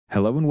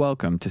Hello and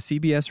welcome to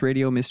CBS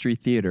Radio Mystery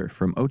Theater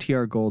from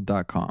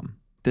OTRGold.com.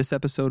 This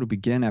episode will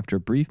begin after a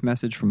brief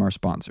message from our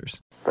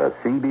sponsors. The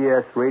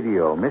CBS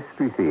Radio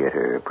Mystery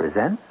Theater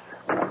presents...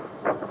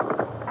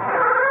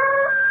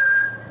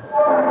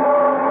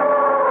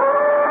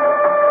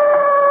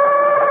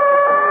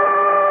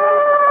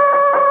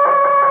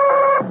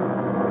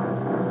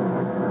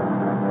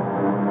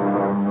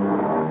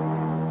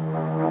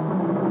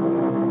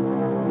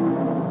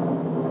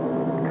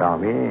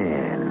 Come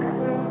in.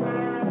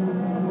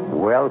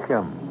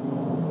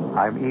 Welcome.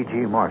 I'm E.G.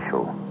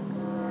 Marshall.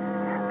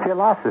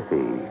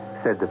 Philosophy,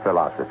 said the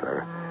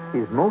philosopher,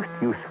 is most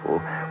useful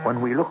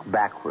when we look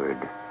backward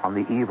on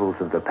the evils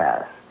of the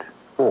past,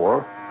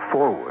 or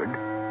forward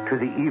to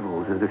the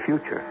evils of the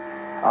future.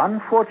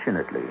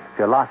 Unfortunately,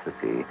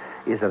 philosophy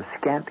is of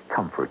scant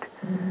comfort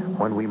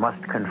when we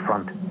must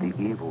confront the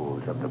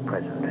evils of the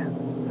present,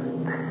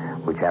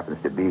 which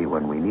happens to be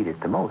when we need it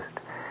the most.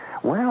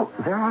 Well,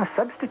 there are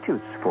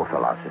substitutes for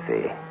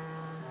philosophy,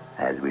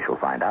 as we shall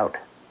find out.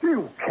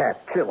 You can't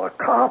kill a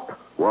cop.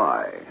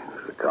 Why?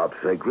 Is the cop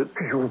sacred?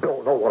 You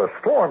don't know what a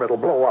storm it'll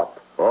blow up.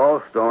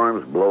 All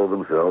storms blow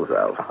themselves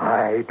out.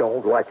 I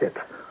don't like it.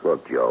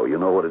 Look, Joe, you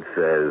know what it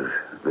says?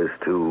 This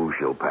too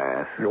shall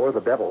pass. You're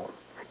the devil.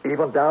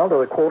 Even down to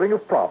the quoting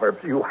of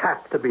Proverbs, you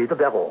have to be the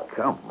devil.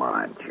 Come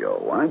on,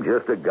 Joe. I'm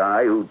just a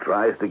guy who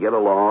tries to get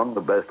along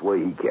the best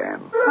way he can.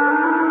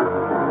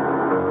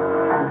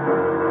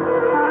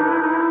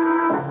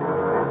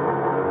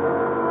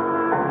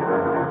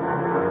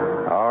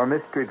 Our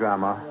mystery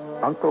drama,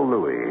 Uncle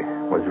Louie,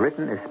 was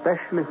written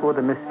especially for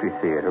the Mystery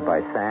Theater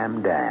by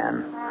Sam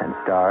Dan and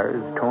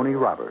stars Tony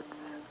Roberts.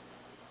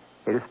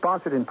 It is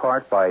sponsored in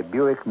part by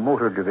Buick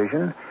Motor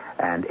Division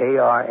and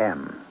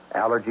ARM,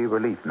 Allergy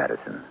Relief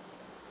Medicine.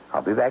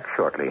 I'll be back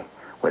shortly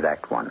with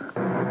Act One.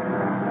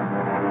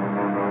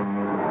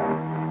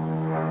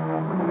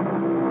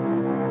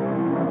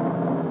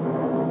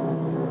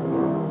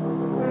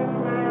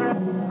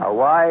 A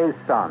wise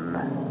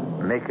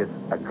son maketh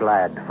a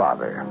glad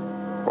father,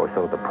 or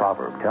so the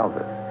proverb tells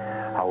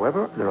us.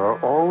 However, there are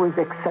always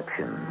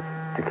exceptions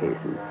to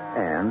cases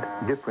and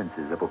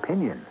differences of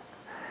opinion,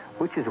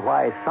 which is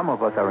why some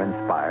of us are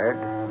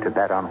inspired to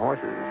bet on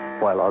horses,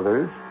 while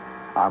others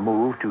are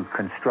moved to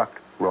construct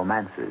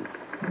romances.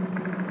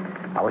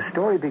 Our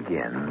story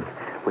begins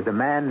with a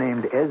man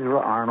named Ezra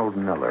Arnold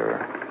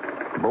Miller.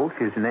 Both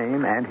his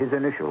name and his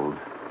initials,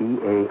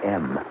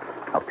 E.A.M.,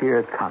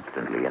 appear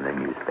constantly in the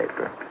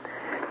newspaper.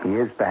 He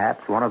is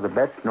perhaps one of the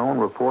best-known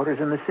reporters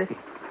in the city.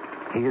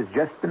 He has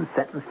just been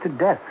sentenced to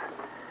death.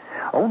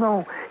 Oh,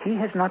 no, he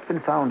has not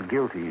been found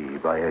guilty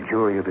by a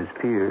jury of his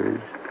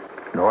peers,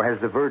 nor has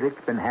the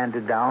verdict been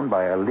handed down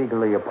by a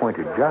legally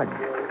appointed judge.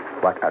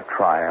 But a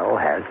trial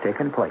has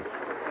taken place.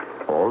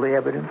 All the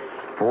evidence,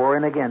 for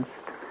and against,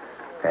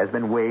 has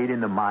been weighed in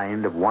the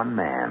mind of one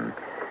man,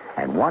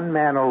 and one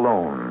man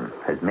alone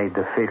has made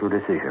the fatal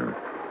decision.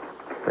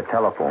 The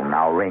telephone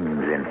now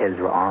rings in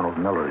Ezra Arnold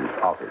Miller's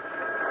office,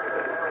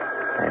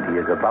 and he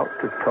is about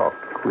to talk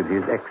with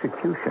his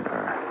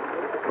executioner.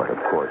 But, of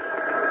course,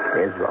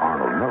 Ezra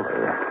Arnold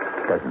Miller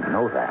doesn't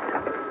know that.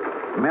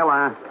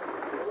 Miller.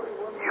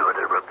 You're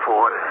the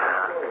reporter.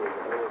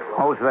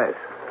 Who's this?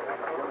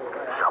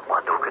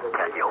 Someone who can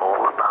tell you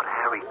all about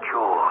Harry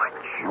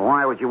George.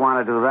 Why would you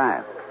want to do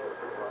that?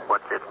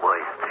 What's it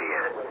worth to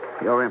you?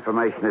 Your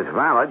information is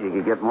valid. You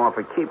could get more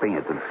for keeping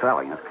it than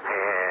selling it.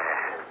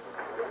 Yeah.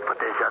 But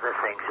there's other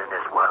things in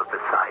this world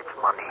besides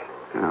money.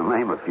 Now,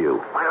 name a few.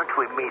 Why don't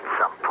we meet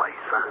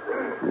someplace,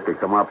 huh? You could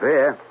come up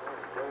here.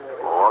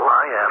 All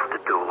I have to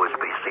do is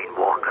be seen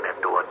walking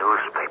into a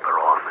newspaper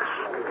office.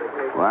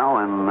 Well,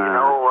 and, You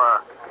know,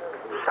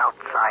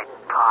 Southside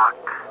Park?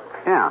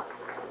 Yeah.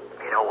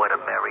 You know where the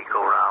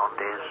merry-go-round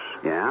is?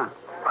 Yeah?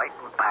 Right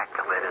in back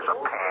of it is a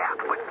path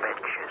with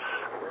benches.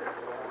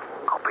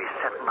 I'll be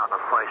sitting on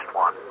the first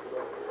one.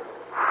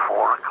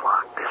 4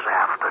 o'clock this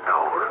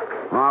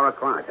afternoon. 4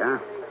 o'clock, huh?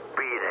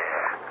 Be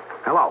there.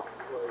 Hello.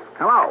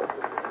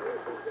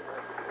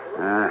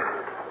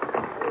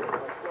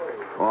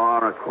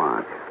 4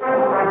 o'clock.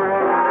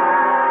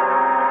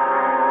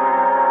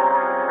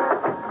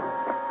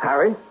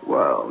 Harry,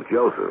 Well,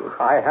 Joseph,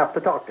 I have to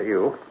talk to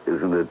you.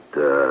 isn't it,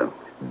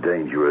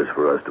 dangerous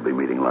for us to be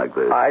meeting like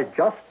this? I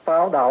just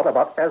found out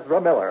about Ezra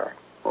Miller.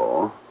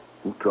 Oh?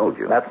 Who told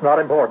you? That's not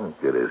important.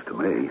 It is to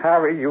me.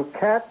 Harry, you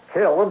can't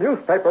kill a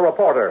newspaper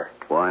reporter.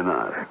 Why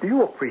not? Do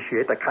you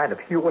appreciate the kind of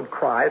hue and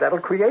cry that'll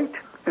create?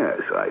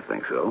 Yes, I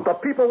think so. The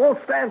people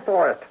won't stand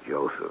for it.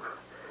 Joseph,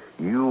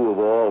 you of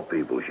all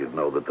people should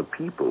know that the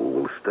people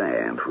will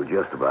stand for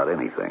just about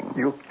anything.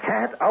 You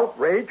can't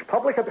outrage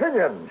public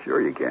opinion.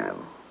 Sure you can,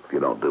 if you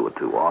don't do it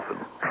too often.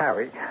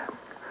 Harry,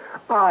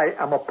 I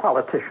am a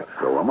politician.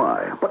 So am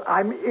I. But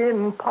I'm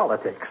in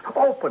politics,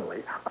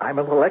 openly. I'm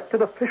an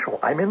elected official.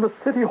 I'm in the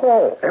city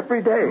hall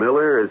every day.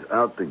 Miller is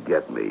out to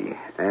get me,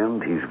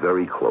 and he's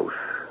very close.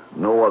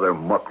 No other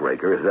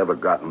muckraker has ever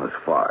gotten this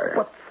far.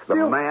 But The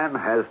still... man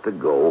has to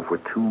go for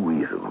 2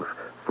 reasons.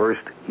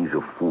 First, he's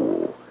a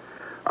fool.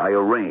 I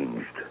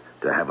arranged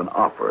to have an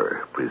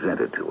offer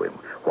presented to him.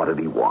 What did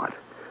he want?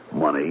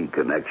 Money,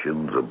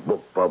 connections, a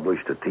book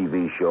published, a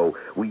TV show.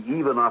 We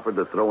even offered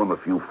to throw him a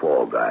few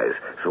fall guys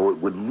so it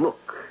would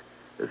look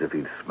as if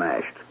he'd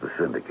smashed the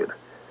syndicate.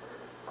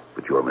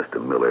 But your Mr.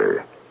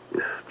 Miller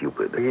is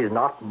stupid. He's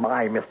not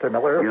my Mr.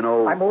 Miller. You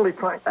know, I'm only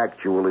trying...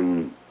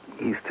 Actually,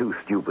 he's too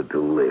stupid to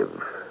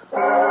live.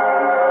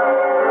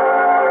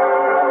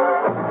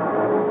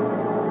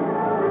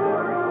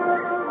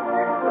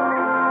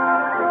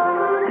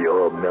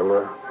 You're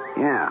Miller?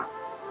 Yeah.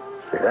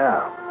 Sit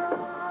down.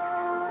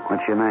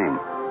 What's your name?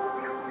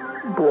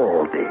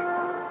 Baldy.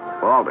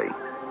 Baldy.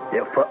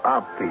 Yeah, for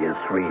obvious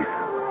reasons.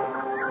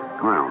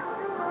 Well,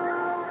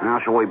 how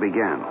shall we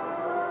begin?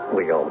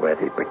 We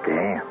already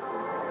began.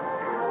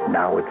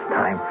 Now it's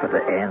time for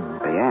the end.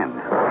 The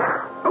end?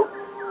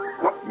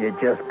 You've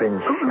just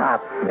been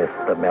shot,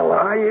 Mr. Miller.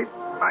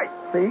 I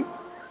See?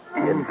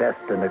 You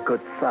invest in a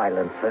good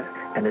silencer,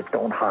 and it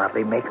don't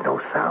hardly make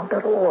no sound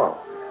at all.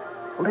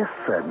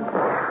 Listen.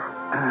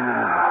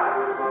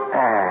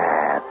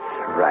 That's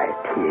right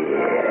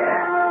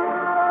here.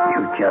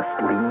 You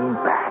just lean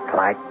back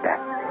like that.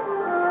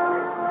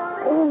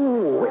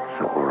 Oh,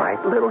 it's all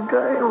right, little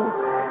girl.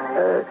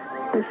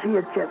 This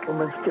here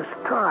gentleman's just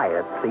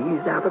tired. See,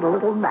 he's having a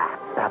little nap,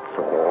 that's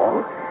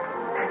all.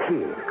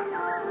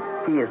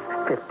 Here's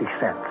 50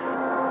 cents.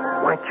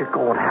 Why don't you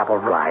go and have a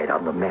ride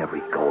on the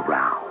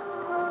merry-go-round?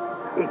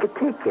 You can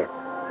take it.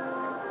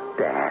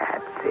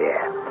 That's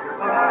it.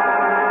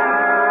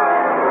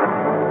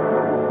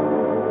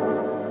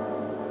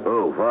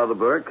 Oh, Father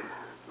Burke?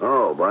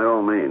 Oh, by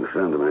all means,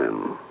 send him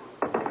in.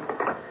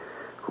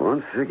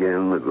 Once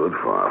again, the good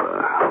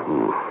father.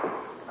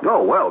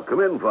 Oh, well, come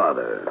in,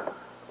 Father.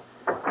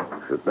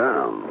 Sit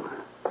down.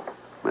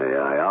 May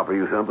I offer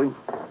you something?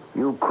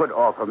 You could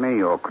offer me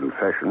your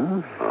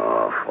confession.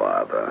 Oh,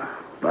 Father.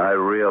 I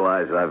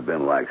realize I've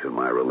been lax in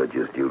my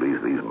religious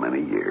duties these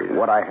many years.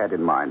 What I had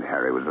in mind,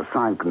 Harry, was a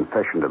signed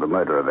confession to the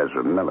murder of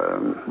Ezra Miller.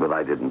 But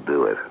I didn't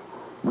do it.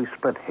 We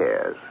split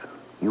hairs.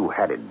 You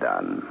had it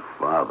done.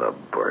 Father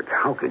Burke,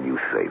 how can you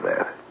say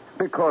that?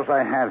 Because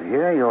I have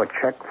here your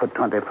check for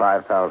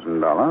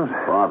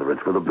 $25,000. Father,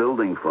 it's for the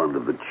building fund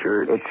of the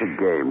church. It's a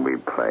game we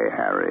play,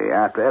 Harry.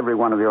 After every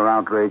one of your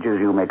outrages,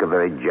 you make a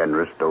very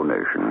generous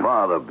donation.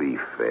 Father, be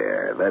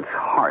fair. That's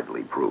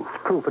hardly proof.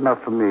 Proof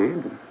enough for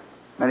me.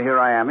 And here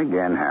I am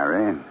again,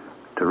 Harry,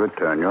 to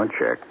return your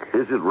check.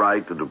 Is it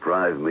right to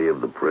deprive me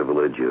of the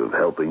privilege of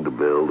helping to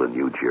build a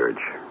new church?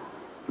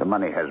 The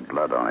money has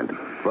blood on it.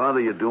 Father,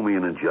 you do me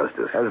an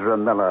injustice. Ezra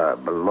Miller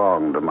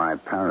belonged to my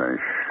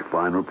parish.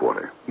 Fine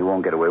reporter. You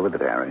won't get away with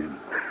it, Harry.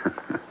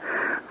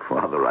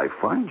 Father, I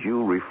find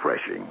you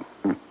refreshing.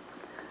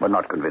 But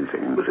not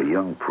convincing. As a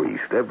young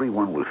priest,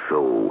 everyone was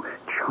so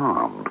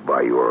charmed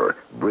by your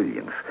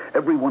brilliance.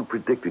 Everyone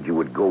predicted you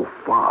would go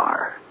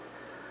far.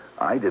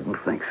 I didn't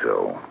think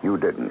so. You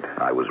didn't.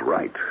 I was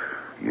right.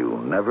 You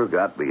never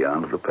got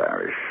beyond the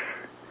parish.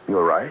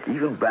 You're right.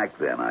 Even back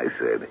then, I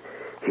said,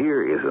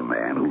 here is a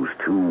man who's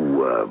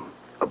too,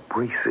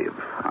 abrasive.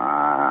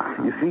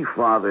 You see,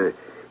 Father,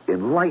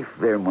 in life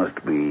there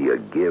must be a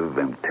give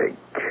and take.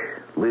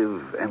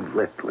 Live and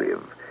let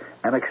live.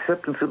 An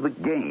acceptance of the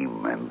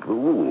game and the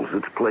rules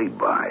it's played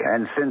by.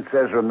 And since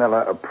Ezra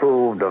Miller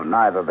approved of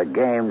neither the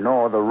game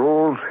nor the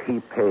rules, he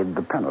paid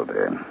the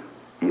penalty.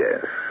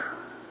 Yes.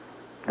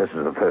 This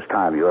is the first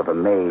time you ever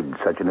made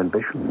such an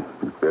admission.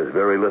 There's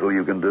very little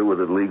you can do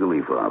with it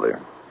legally, Father.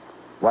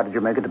 Why did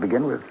you make it to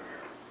begin with?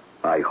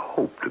 I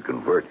hope to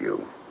convert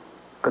you.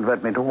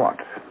 Convert me to what?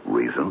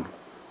 Reason.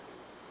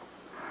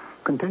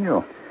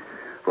 Continue.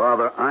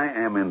 Father, I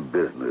am in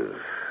business.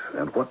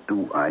 And what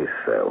do I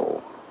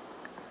sell?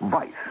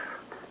 Vice.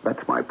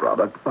 That's my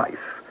product, vice.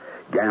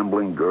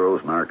 Gambling,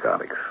 girls,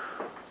 narcotics.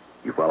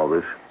 You follow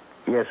this?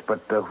 Yes, but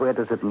where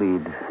does it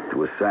lead?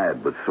 To a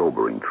sad but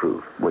sobering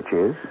truth. Which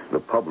is? The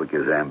public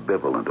is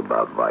ambivalent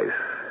about vice.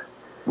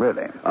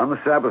 Really? On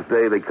the Sabbath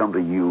day, they come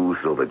to you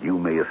so that you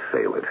may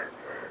assail it.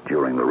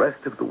 During the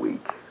rest of the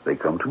week, they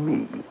come to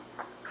me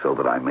so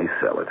that I may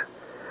sell it.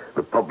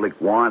 The public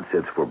wants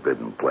its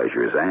forbidden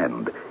pleasures,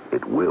 and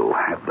it will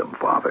have them,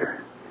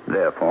 Father.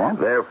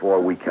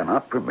 Therefore, we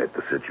cannot permit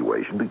the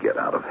situation to get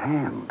out of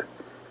hand.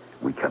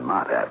 We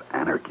cannot have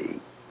anarchy.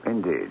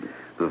 Indeed.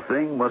 The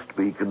thing must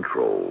be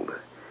controlled.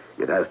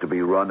 It has to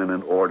be run in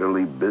an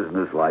orderly,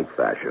 business-like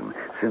fashion.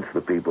 Since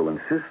the people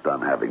insist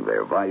on having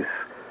their vice,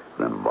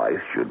 then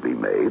vice should be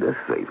made as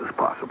safe as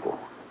possible.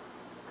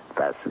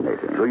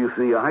 Fascinating. So you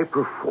see, I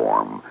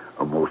perform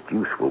a most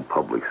useful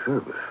public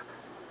service.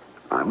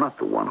 I'm not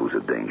the one who's a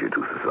danger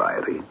to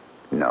society.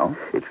 No?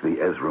 It's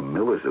the Ezra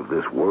Millers of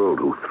this world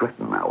who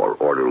threaten our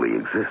orderly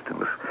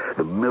existence.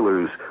 The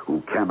Millers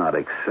who cannot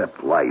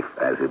accept life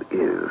as it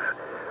is.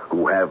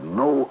 Who have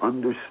no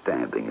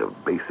understanding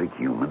of basic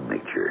human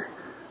nature.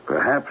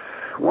 Perhaps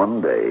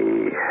one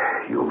day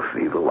you'll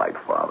see the light,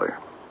 Father.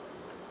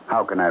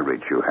 How can I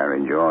reach you,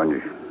 Harry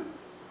George?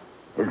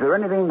 Is there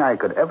anything I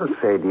could ever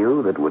say to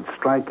you that would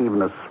strike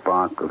even a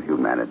spark of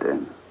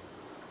humanity?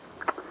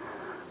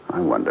 I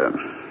wonder.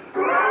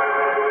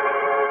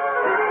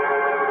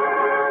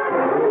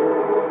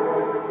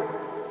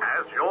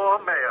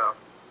 Lord Mayor,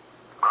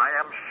 I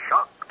am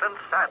shocked and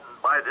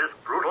saddened by this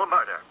brutal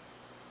murder,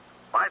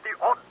 by the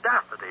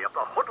audacity of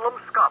the hoodlum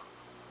scum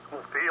who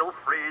feel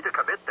free to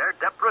commit their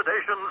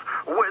depredations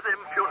with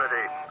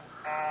impunity.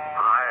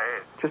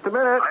 Just a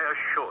minute. I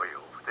assure you,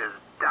 this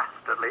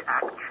dastardly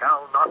act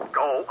shall not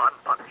go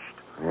unpunished.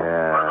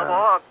 Yeah.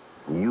 Furthermore,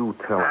 You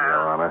tell me,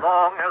 Your Honor. as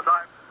long as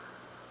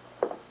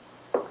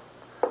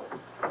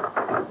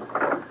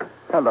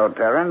Hello,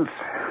 Terence.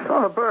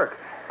 Oh, Burke.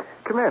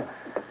 Come in.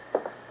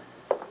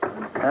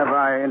 Have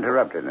I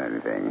interrupted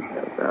anything?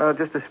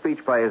 Just a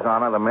speech by His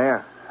Honor, the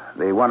mayor.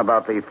 The one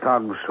about the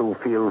thugs who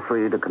feel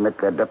free to commit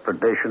their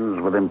depredations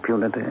with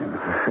impunity?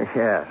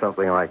 Yeah,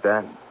 something like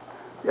that.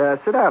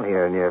 Sit down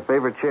here in your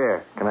favorite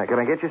chair. Can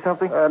I get you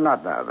something?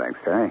 Not now, thanks,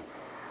 Terry.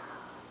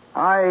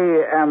 I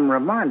am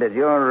reminded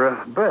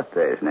your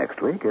birthday's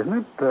next week,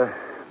 isn't it?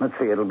 Let's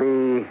see, it'll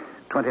be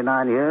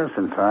 29 years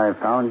since I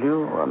found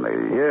you on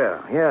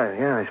the...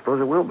 Yeah, I suppose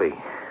it will be.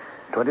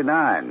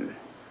 29.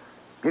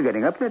 You're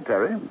getting up there,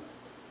 Terry.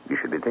 You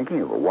should be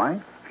thinking of a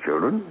wife,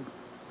 children.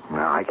 No,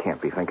 I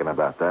can't be thinking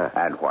about that.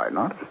 And why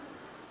not?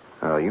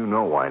 Oh, you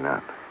know why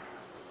not.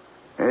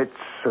 It's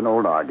an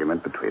old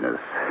argument between us.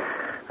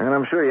 And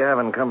I'm sure you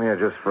haven't come here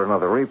just for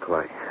another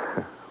replay.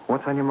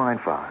 What's on your mind,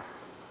 Father?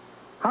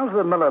 How's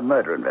the Miller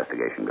murder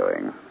investigation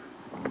going?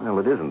 Well,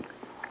 it isn't.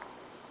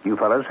 You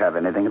fellas have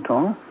anything at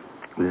all?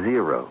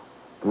 Zero.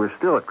 We're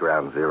still at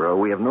ground zero.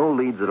 We have no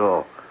leads at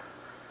all.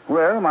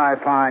 Well, my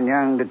fine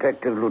young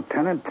detective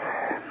lieutenant,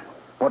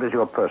 what is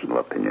your personal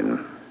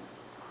opinion?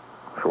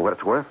 For what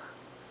it's worth?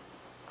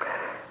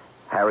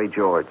 Harry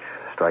George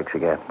strikes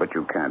again. But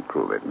you can't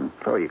prove it.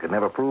 Oh, you could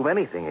never prove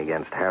anything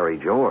against Harry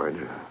George.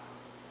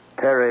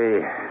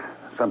 Terry,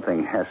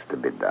 something has to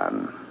be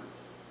done.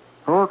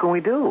 Well, what can we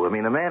do? I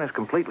mean, the man is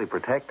completely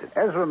protected.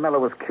 Ezra Miller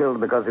was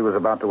killed because he was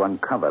about to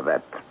uncover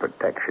that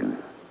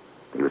protection.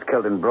 He was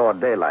killed in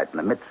broad daylight in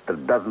the midst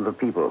of dozens of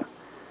people.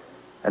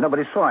 And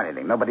nobody saw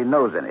anything. Nobody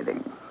knows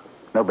anything.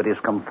 Nobody's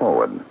come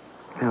forward.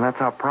 Yeah,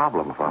 that's our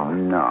problem, Father.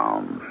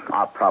 No,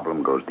 our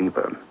problem goes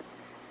deeper.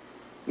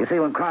 You see,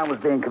 when crime was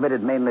being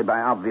committed mainly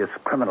by obvious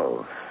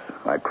criminals,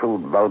 by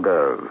crude,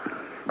 vulgar,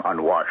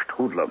 unwashed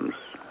hoodlums,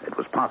 it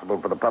was possible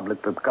for the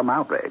public to become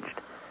outraged.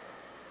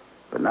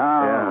 But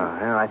now...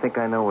 Yeah, I think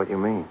I know what you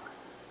mean.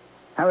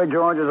 Harry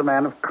George is a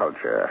man of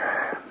culture.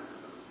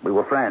 We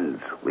were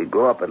friends. We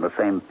grew up in the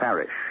same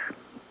parish.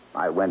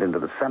 I went into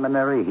the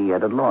seminary. He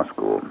had a law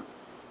school.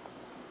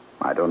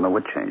 I don't know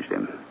what changed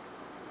him.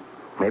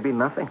 Maybe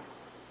nothing.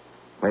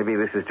 Maybe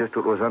this is just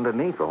what was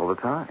underneath all the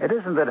time. It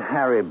isn't that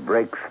Harry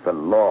breaks the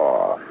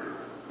law.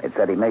 It's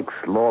that he makes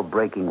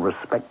law-breaking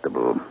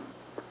respectable.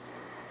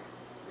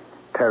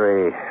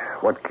 Terry,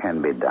 what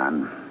can be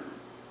done?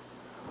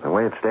 The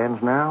way it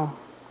stands now,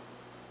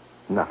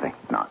 nothing.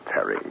 Not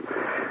Terry.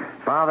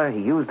 Father,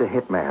 he used a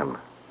hitman.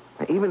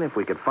 Even if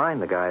we could find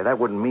the guy, that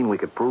wouldn't mean we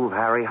could prove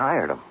Harry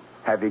hired him.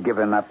 Have you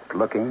given up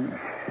looking?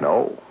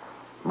 No,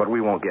 but we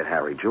won't get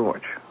Harry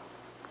George.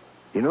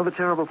 You know the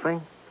terrible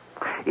thing?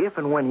 If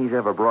and when he's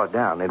ever brought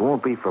down, it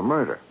won't be for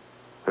murder.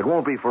 It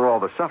won't be for all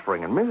the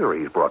suffering and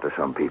misery he's brought to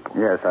some people.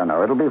 Yes, I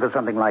know. It'll be for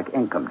something like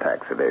income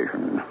tax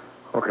evasion.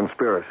 Or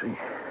conspiracy.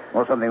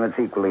 Or something that's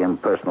equally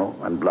impersonal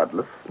and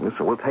bloodless.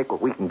 So we'll take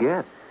what we can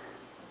get.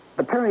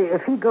 But, Terry,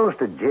 if he goes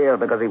to jail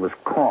because he was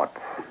caught,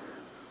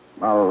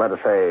 well, let us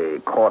say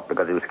caught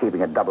because he was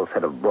keeping a double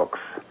set of books,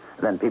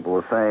 then people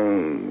will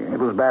say it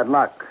was bad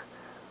luck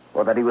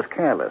or that he was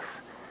careless.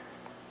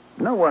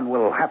 No one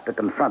will have to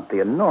confront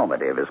the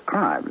enormity of his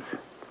crimes.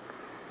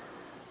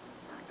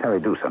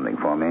 Terry, do something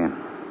for me.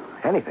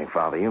 Anything,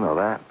 Father, you know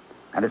that.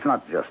 And it's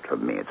not just for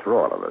me, it's for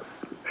all of us.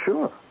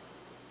 Sure.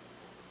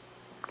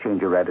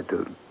 Change your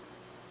attitude.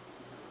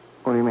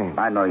 What do you mean?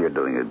 I know you're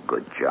doing a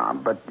good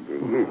job, but...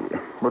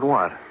 But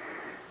what?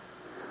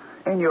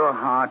 In your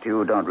heart,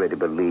 you don't really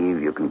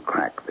believe you can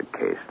crack the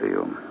case, do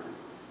you?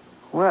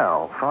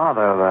 Well,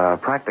 Father, the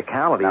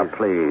practicality... Now,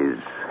 please,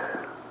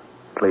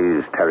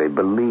 Terry,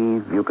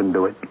 believe you can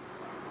do it.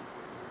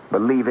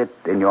 Believe it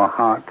in your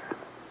heart.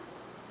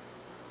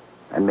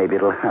 And maybe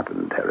it'll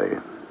happen, Terry.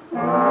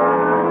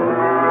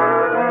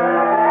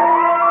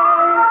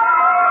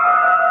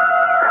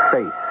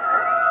 Faith.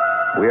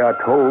 We are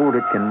told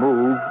it can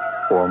move,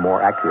 or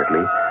more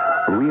accurately,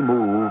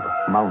 remove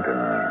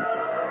mountains.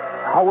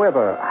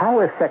 However, how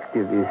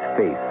effective is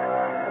faith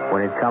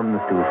when it comes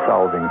to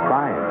solving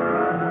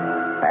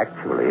crime?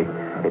 Actually,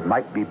 it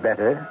might be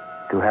better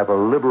to have a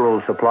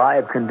liberal supply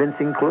of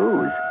convincing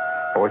clues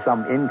or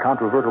some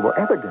incontrovertible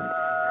evidence.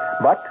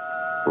 But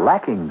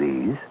lacking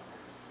these,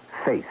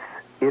 faith,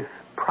 if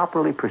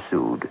properly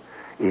pursued,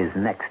 is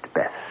next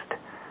best.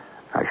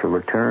 I shall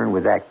return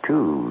with Act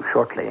 2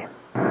 shortly.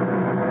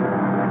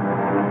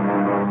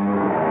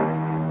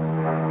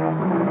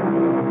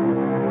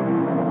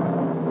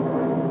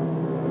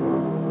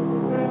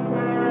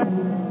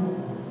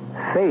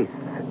 Faith,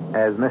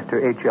 as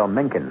Mr. H.L.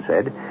 Mencken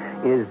said,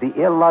 is the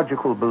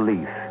illogical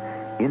belief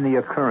in the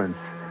occurrence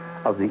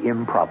of the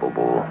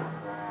improbable.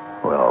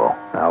 Well,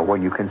 now,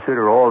 when you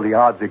consider all the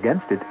odds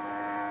against it,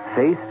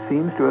 Faith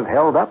seems to have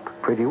held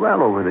up pretty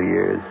well over the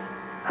years.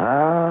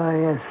 Ah,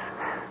 yes,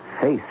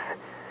 faith.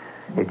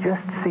 It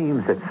just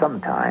seems that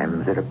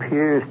sometimes it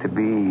appears to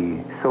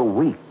be so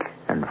weak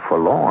and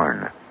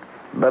forlorn.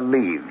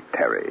 Believe,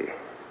 Terry.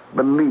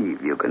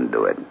 Believe you can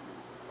do it.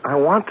 I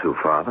want to,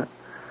 Father.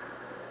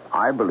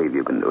 I believe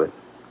you can do it.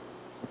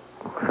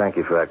 Thank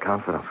you for that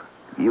confidence.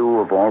 You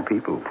of all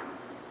people.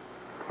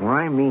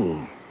 Why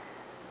me?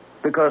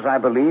 Because I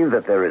believe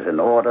that there is an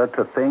order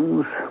to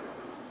things,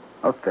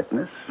 a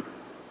fitness.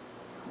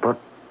 But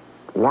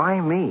why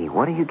me?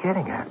 What are you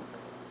getting at?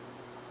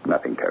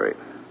 Nothing, Terry.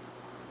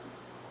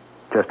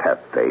 Just have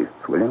faith,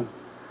 will you?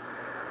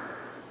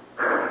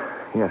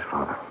 Yes,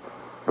 Father.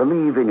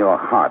 Believe in your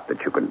heart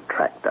that you can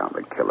track down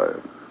the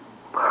killer.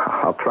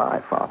 I'll try,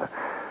 Father.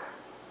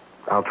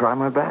 I'll try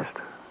my best.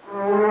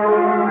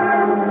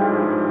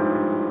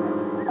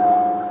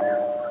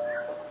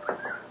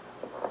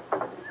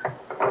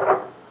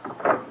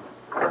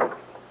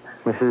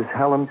 Mrs.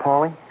 Helen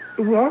Pauley?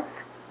 Yes?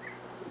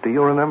 Do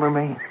you remember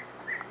me?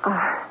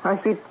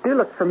 You do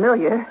look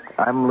familiar.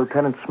 I'm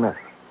Lieutenant Smith.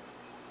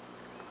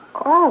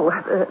 Oh,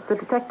 the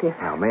detective.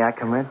 Now, may I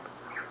come in?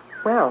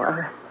 Well,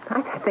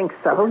 I think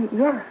so,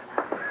 yes.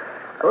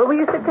 Will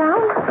you sit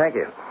down? Thank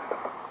you.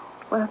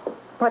 Well,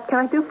 what can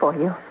I do for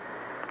you?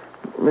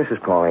 Mrs.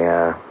 Pauley,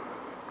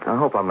 I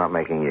hope I'm not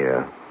making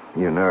you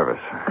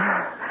nervous.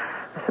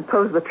 I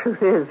suppose the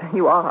truth is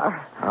you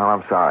are. Oh,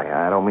 I'm sorry.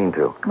 I don't mean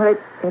to.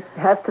 But it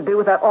has to do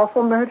with that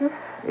awful murder?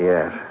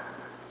 Yes.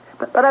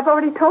 But I've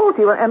already told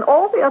you, and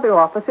all the other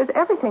officers,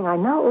 everything I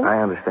know.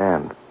 I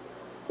understand.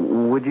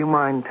 Would you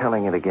mind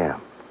telling it again?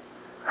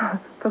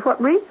 For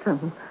what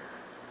reason?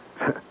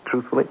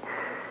 Truthfully,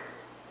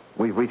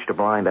 we've reached a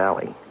blind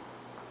alley.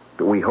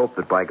 We hope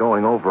that by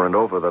going over and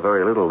over the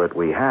very little that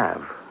we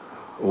have,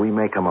 we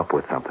may come up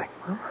with something.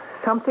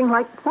 Something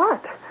like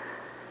what?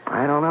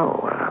 I don't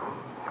know.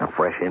 A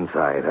fresh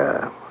insight,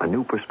 a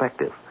new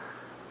perspective.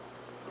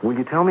 Will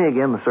you tell me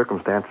again the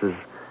circumstances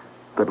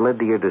that led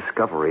to your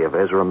discovery of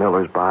Ezra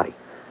Miller's body?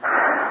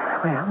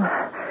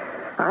 Well,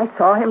 I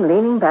saw him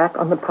leaning back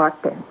on the park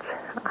bench.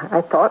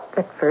 I thought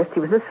at first he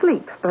was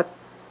asleep, but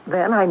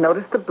then I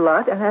noticed the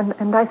blood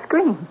and I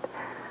screamed.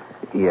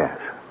 Yes.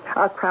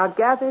 A crowd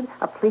gathered,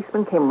 a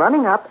policeman came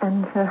running up,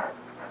 and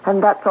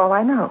that's all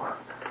I know.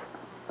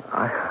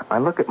 I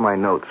look at my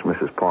notes,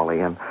 Mrs.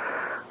 Pauley, and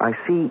I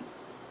see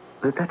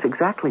that that's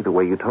exactly the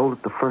way you told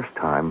it the first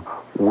time,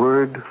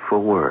 word for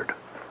word.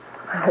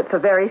 It's a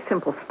very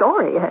simple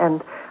story,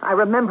 and I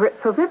remember it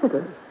so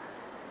vividly.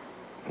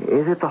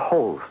 Is it the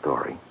whole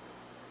story?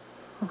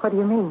 What do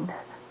you mean?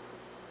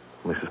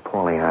 Mrs.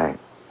 Pauley,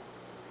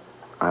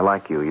 I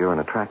like you. You're an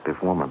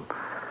attractive woman.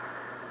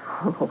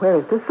 Oh, where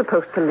is this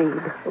supposed to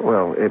lead?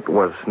 Well, it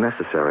was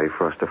necessary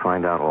for us to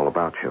find out all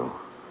about you.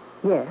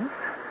 Yes?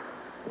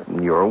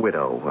 You're a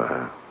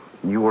widow.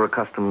 You were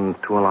accustomed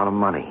to a lot of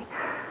money.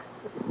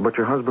 But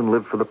your husband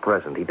lived for the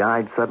present. He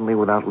died suddenly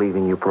without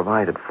leaving you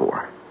provided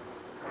for.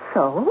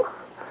 So?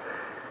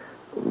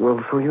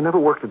 Well, so you never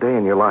worked a day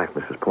in your life,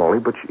 Mrs.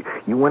 Pauley, but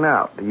you went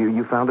out.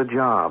 You found a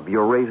job.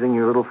 You're raising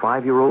your little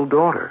 5-year-old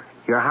daughter.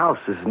 Your house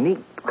is neat,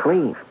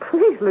 clean.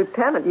 Please,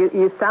 Lieutenant,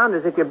 you sound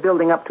as if you're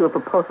building up to a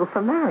proposal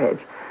for marriage.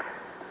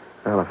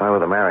 Well, if I were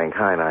the marrying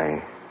kind,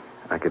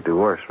 I could do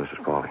worse, Mrs.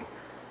 Pauley.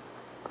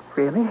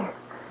 Really?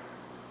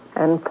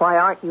 And why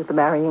aren't you the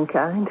marrying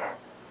kind?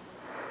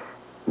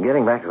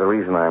 Getting back to the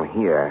reason I'm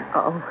here.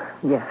 Oh,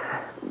 yes.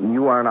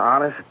 You are an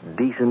honest,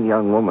 decent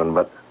young woman,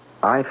 but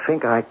I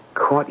think I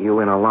caught you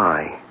in a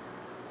lie.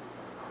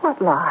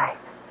 What lie?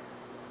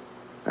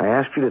 I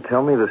asked you to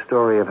tell me the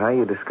story of how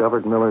you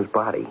discovered Miller's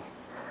body.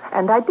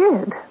 And I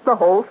did. The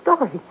whole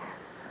story.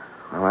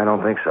 Well, I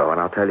don't think so,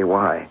 and I'll tell you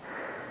why.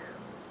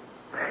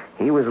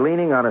 He was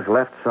leaning on his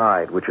left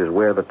side, which is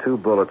where the 2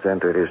 bullets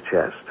entered his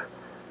chest.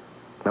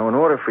 Now, in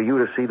order for you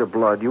to see the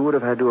blood, you would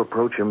have had to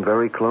approach him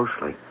very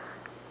closely.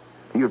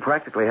 You'd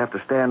practically have to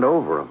stand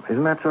over him.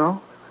 Isn't that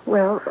so?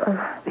 Well,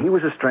 He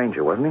was a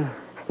stranger, wasn't he?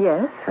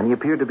 yes. And he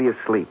appeared to be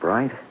asleep,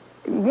 right?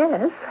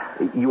 Yes.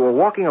 You were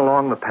walking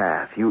along the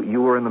path.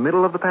 You were in the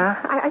middle of the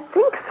path? I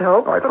think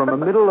so. All right, from the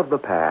middle of the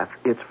path,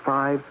 it's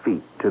 5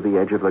 feet to the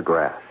edge of the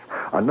grass.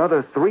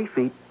 Another 3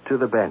 feet to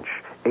the bench.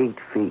 8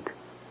 feet.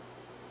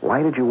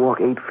 Why did you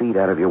walk 8 feet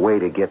out of your way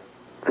to get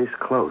this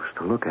close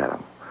to look at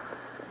him?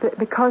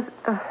 Because...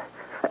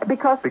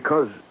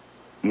 Because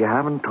you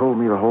haven't told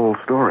me the whole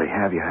story,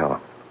 have you, Helen?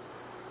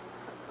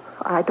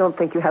 I don't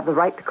think you have the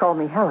right to call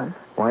me Helen.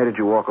 Why did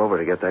you walk over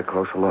to get that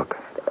close a look?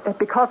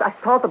 Because I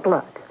saw the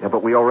blood. Yeah,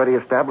 but we already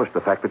established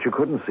the fact that you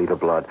couldn't see the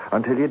blood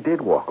until you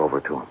did walk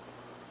over to him.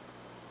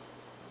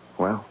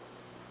 Well?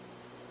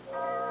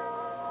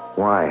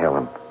 Why,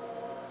 Helen?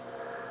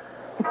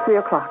 It's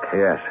 3:00.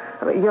 Yes.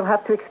 You'll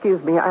have to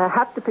excuse me. I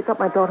have to pick up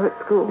my daughter at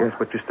school. Yes,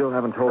 but you still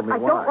haven't told me I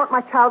why. don't want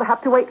my child to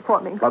have to wait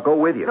for me. I'll go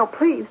with you. No,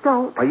 please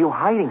don't. Are you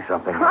hiding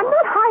something, Helen? I'm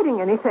not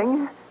hiding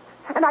anything.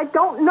 And I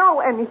don't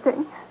know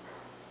anything.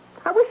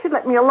 I wish you'd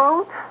let me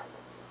alone.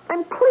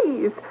 And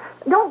please,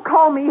 don't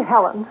call me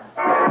Helen.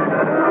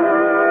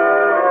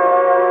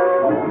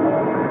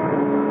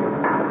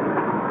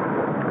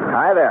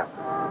 Hi there.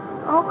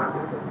 Oh,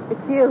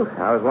 it's you.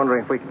 I was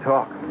wondering if we could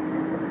talk.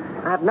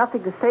 I have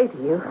nothing to say to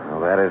you. Well,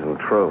 that isn't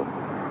true.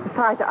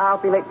 Besides, I'll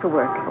be late for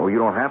work. Oh, you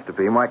don't have to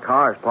be. My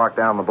car's parked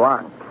down the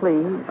block.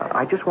 Please.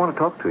 I just want to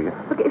talk to you.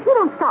 Look, if you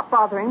don't stop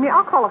bothering me,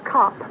 I'll call a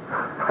cop.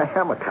 I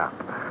am a cop.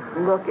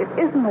 Look, it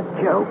isn't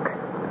a joke.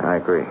 I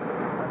agree.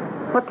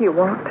 What do you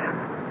want?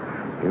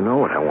 You know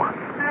what I want.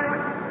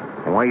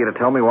 I want you to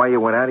tell me why you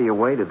went out of your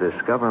way to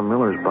discover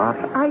Miller's body.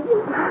 I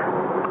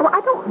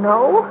don't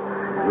know.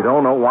 You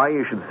don't know why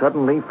you should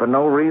suddenly, for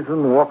no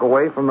reason, walk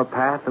away from the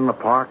path in the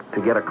park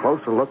to get a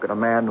closer look at a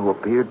man who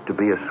appeared to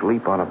be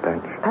asleep on a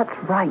bench. That's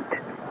right.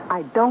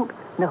 I don't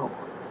know.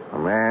 A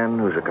man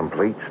who's a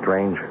complete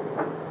stranger.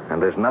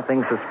 And there's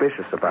nothing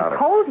suspicious about I it.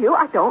 told you,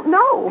 I don't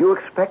know. You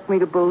expect me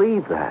to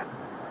believe that?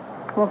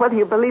 Well, whether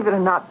you believe it or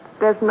not,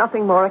 there's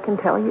nothing more I can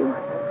tell you.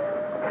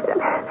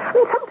 I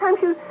mean,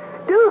 sometimes you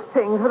do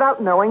things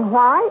without knowing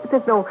why.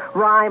 There's no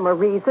rhyme or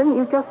reason.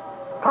 You just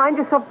find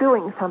yourself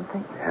doing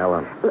something.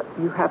 Helen. Look,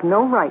 you have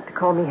no right to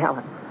call me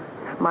Helen.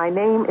 My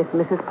name is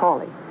Mrs.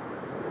 Pauley.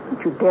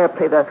 Don't you dare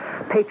play the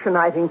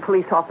patronizing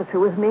police officer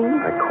with me.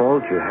 I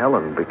called you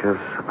Helen because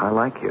I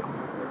like you.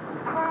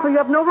 Well, you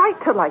have no right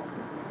to like me.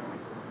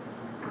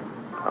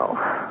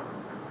 Oh,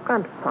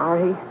 I'm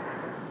sorry.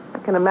 I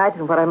can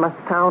imagine what I must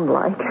sound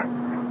like.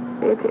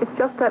 It's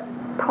just that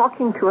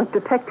talking to a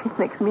detective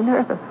makes me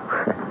nervous.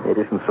 It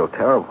isn't so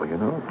terrible, you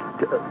know.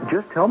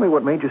 Just tell me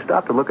what made you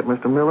stop to look at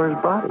Mr.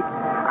 Miller's body.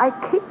 I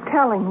keep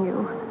telling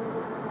you.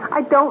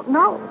 I don't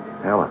know.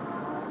 Helen,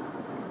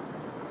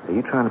 are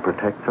you trying to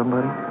protect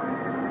somebody?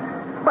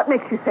 What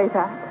makes you say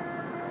that?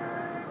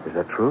 Is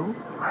that true?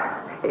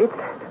 It's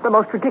the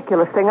most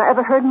ridiculous thing I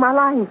ever heard in my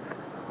life.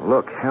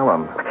 Look,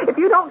 Helen. If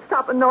you don't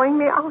stop annoying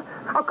me,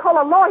 I'll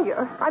call a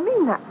lawyer. I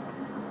mean that.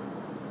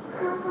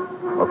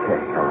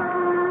 Okay, Helen.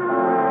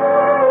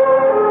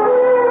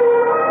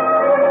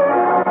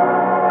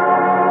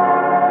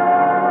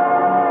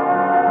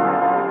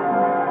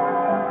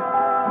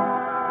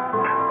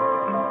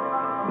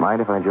 Mind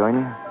if I join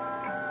you?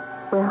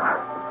 Well,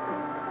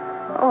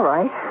 all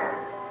right.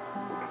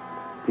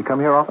 You come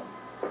here often?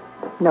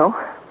 No,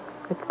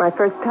 it's my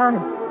first time.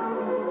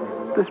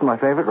 This is my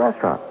favorite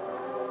restaurant.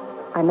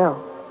 I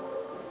know.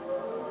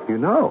 You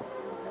know?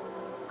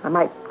 I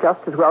might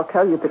just as well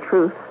tell you the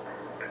truth.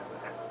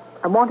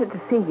 I wanted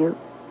to see you.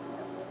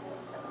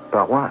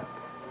 About what?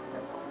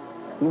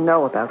 You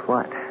know about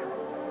what.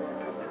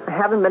 I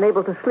haven't been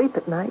able to sleep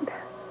at night.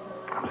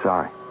 I'm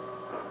sorry.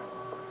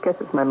 Guess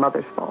it's my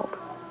mother's fault.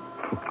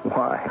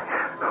 Why?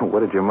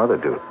 What did your mother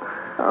do?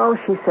 Oh,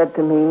 she said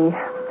to me,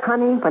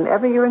 honey,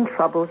 whenever you're in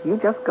trouble, you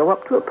just go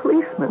up to a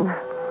policeman.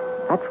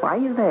 That's why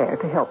he's there,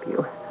 to help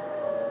you.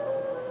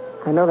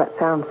 I know that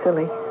sounds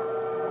silly.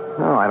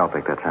 No, I don't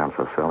think that sounds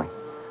so silly.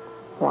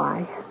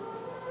 Why?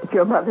 Did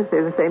your mother say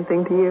the same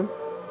thing to you?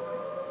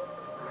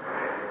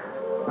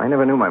 I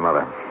never knew my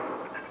mother.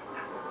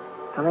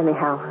 Well,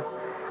 anyhow,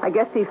 I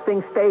guess these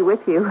things stay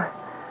with you.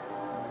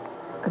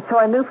 And so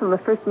I knew from the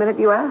first minute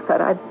you asked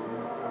that I'd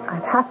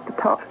have to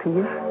talk to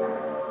you.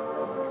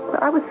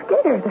 But I was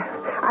scared.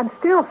 I'm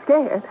still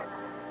scared.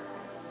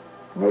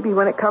 Maybe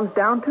when it comes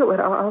down to it,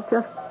 I'll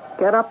just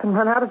get up and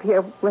run out of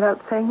here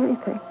without saying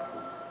anything.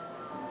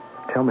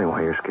 Tell me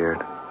why you're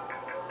scared.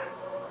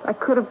 I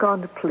could have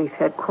gone to police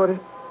headquarters,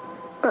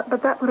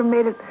 but that would have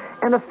made it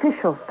an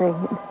official thing.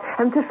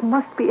 And this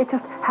must be, it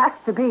just has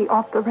to be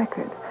off the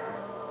record.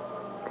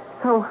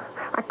 So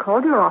I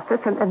called your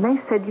office, and they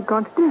said you'd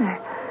gone to dinner.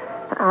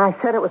 I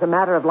said it was a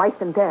matter of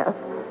life and death,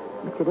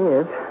 which it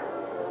is.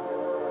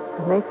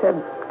 And they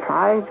said,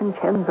 try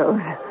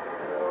Vincenzo's.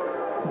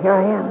 Here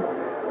I am.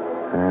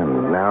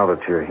 And now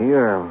that you're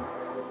here...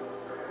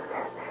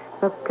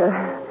 Look,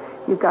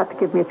 you've got to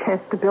give me a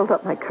chance to build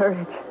up my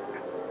courage.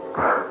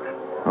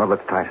 Well,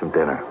 let's try some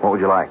dinner. What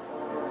would you like?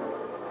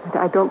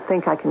 I don't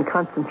think I can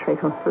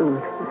concentrate on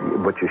food.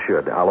 But you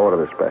should. I'll order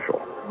the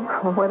special.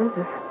 Well, what is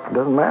this? It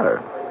doesn't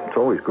matter. It's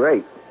always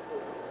great.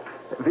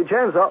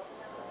 Vincenzo,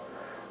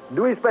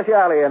 due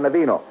speciali and a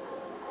vino.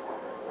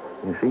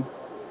 You see?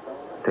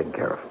 Taken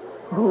care of.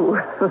 Ooh,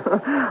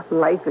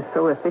 life is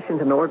so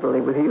efficient and orderly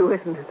with you,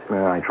 isn't it?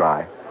 Yeah, I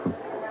try.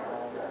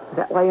 Is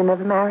that why you're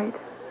never married?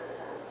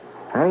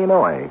 How do you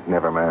know I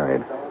never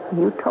married?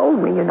 You told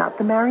me you're not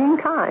the marrying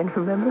kind,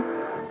 remember?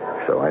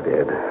 So I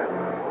did.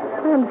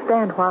 I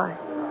understand why.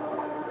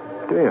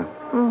 Do you?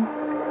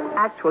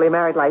 Actually,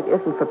 married life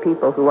isn't for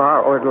people who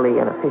are orderly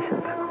and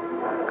efficient.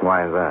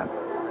 Why is that?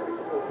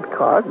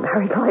 Because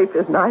married life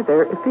is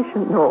neither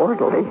efficient nor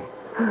orderly.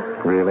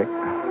 Really?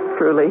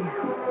 Truly.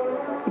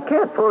 You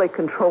can't fully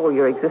control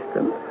your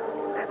existence.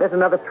 There's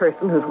another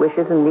person whose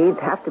wishes and needs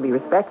have to be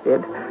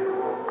respected.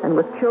 And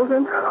with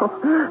children,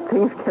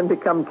 things can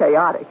become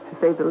chaotic, to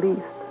say the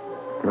least.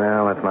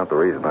 Well, that's not the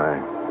reason I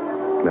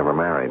never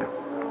married.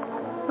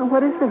 Well,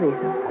 what is the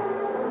reason?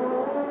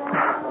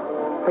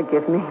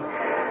 Forgive me.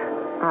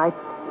 I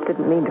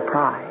didn't mean to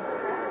pry.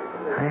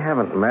 I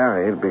haven't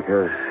married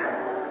because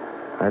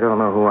I don't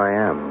know who I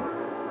am.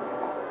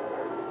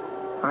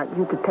 Aren't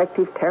you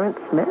Detective Terrence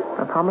Smith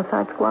of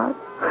Homicide Squad?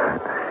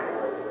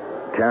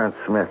 Terrence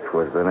Smith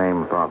was the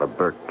name Father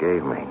Burke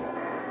gave me.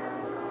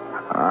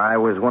 I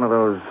was one of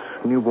those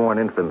newborn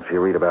infants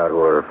you read about who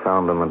are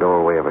found in the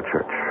doorway of a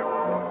church.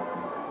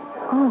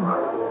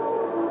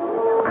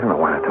 Oh. I don't know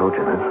why I told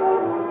you this.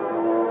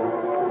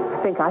 I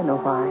think I know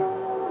why.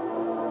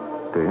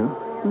 Do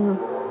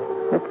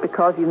you? It's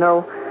because you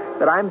know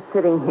that I'm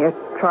sitting here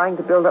trying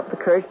to build up the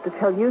courage to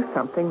tell you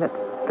something that's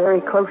very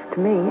close to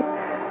me.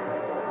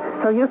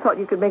 So you thought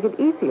you could make it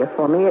easier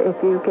for me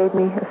if you gave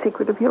me a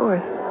secret of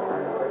yours.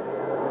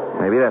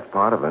 Maybe that's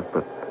part of it,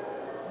 but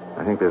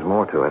I think there's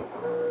more to it.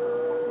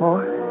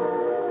 More?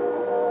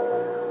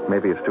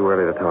 Maybe it's too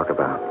early to talk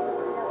about.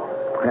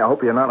 I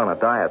hope you're not on a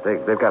diet.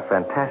 They've got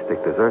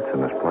fantastic desserts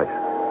in this place.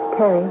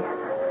 Terry,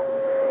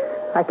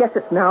 I guess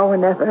it's now or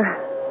never.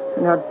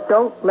 Now,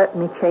 don't let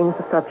me change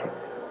the subject.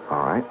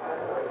 All right.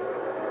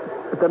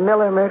 The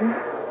Miller murder?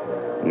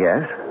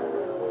 Yes?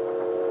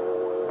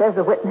 There's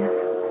a witness.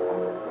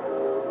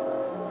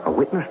 A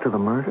witness to the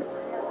murder?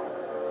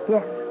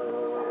 Yes.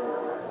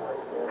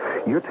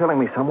 You're telling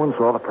me someone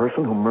saw the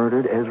person who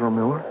murdered Ezra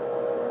Miller?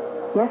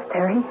 Yes,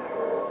 Terry.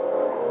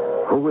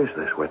 Who is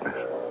this witness?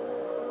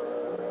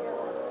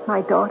 My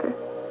daughter.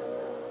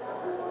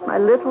 My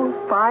little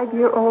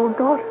 5-year-old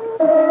daughter.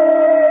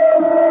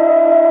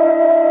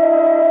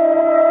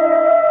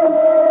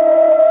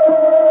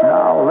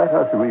 Now let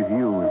us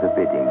review the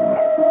bidding.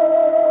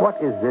 What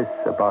is this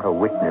about a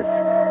witness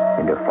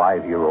and a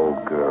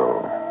 5-year-old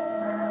girl?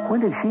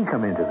 When did she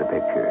come into the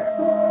picture?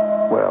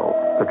 Well,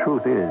 the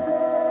truth is,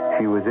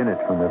 she was in it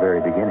from the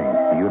very beginning.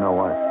 You know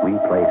us. We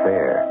play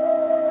fair.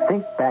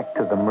 Think back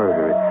to the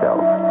murder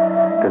itself,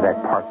 to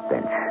that park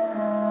bench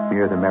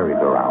near the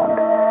merry-go-round,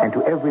 and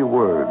to every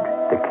word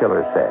the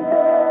killer said.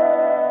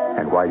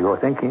 And while you're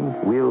thinking,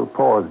 we'll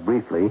pause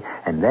briefly,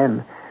 and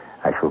then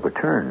I shall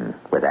return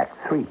with Act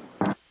 3.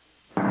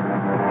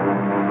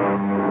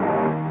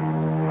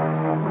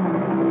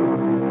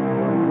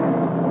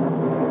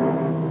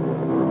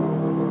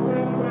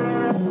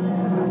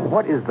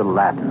 What is the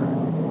Latin?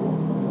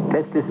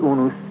 Testis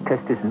unus,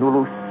 testis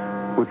nullus,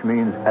 which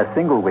means a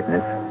single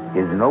witness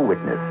is no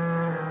witness.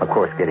 Of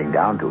course, getting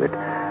down to it,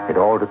 it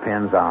all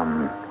depends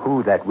on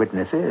who that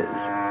witness is.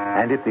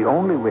 And if the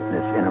only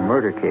witness in a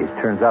murder case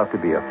turns out to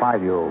be a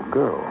 5-year-old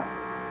girl,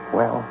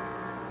 well,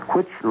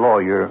 which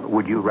lawyer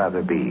would you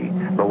rather be?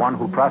 The one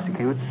who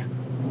prosecutes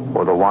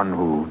or the one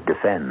who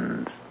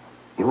defends?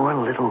 Your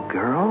little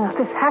girl?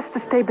 This has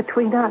to stay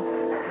between us.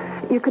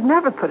 You could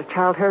never put a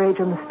child her age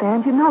on the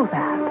stand. You know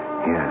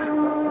that. Yes.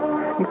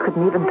 You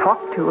couldn't even talk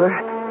to her.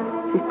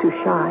 She's too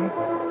shy.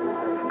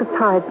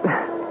 Besides,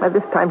 by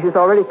this time she's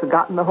already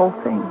forgotten the whole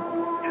thing.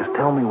 Just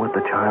tell me what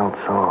the child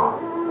saw.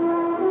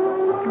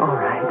 All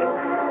right.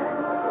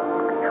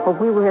 Well,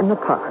 we were in the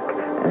park.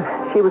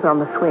 She was on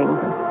the swing.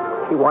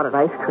 She wanted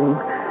ice cream.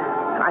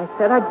 I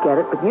said I'd get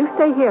it, but you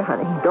stay here,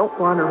 honey. Don't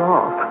wander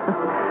off.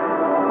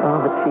 Oh,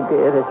 but she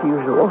did, as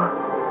usual.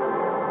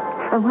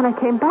 And when I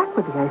came back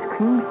with the ice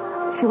cream,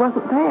 she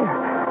wasn't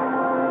there.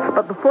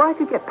 But before I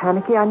could get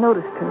panicky, I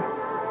noticed her.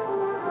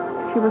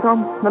 She was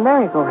on the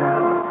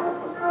merry-go-round.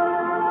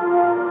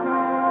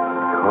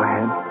 Go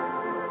ahead.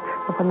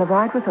 But when the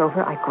ride was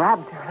over, I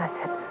grabbed her and I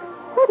said,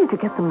 "Where did you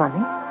get the money?"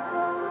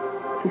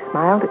 She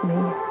smiled at me.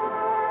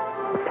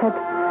 Said,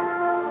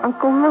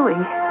 "Uncle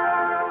Louis."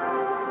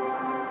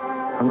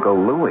 Uncle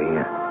Louis?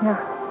 Yeah.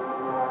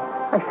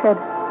 I said,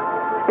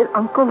 "Is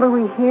Uncle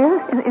Louis here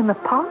in the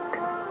park?"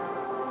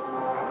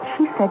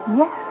 She said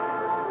yes.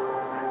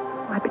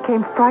 I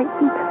became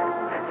frightened.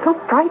 So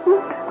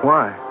frightened.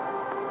 Why?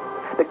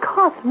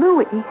 Because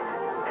Louis,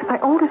 my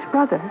oldest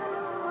brother,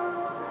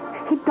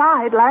 he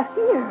died last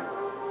year.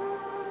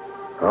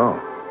 Oh.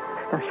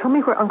 Now show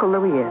me where Uncle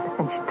Louis is.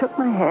 And she took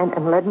my hand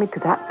and led me to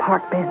that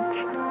park bench.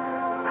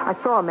 I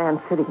saw a man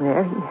sitting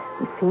there.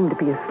 He seemed to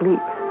be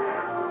asleep.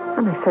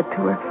 And I said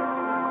to her,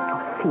 "Oh,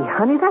 see,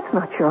 honey, that's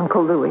not your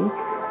Uncle Louis."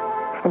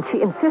 And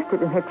she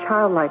insisted in her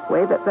childlike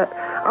way that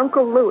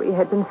Uncle Louis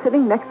had been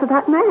sitting next to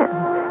that man.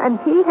 And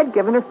he had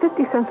given her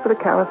 50 cents for the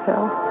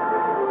carousel.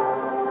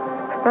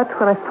 That's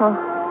when I saw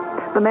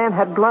the man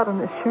had blood on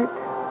his shirt.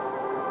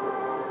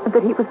 And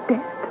that he was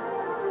dead.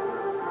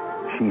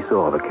 She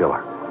saw the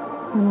killer.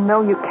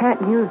 No, you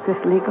can't use this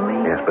legally.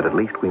 Yes, but at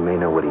least we may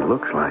know what he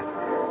looks like.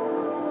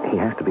 He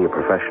has to be a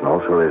professional,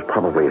 so there's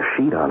probably a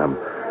sheet on him.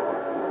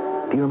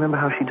 Do you remember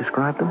how she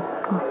described him?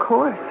 Of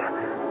course.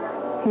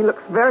 He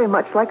looks very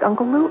much like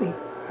Uncle Louis.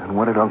 And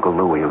what did Uncle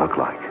Louis look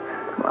like?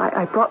 Well,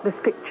 I brought this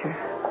picture.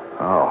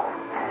 Oh.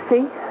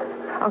 See?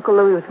 Uncle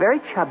Louis was very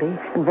chubby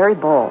and very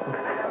bald.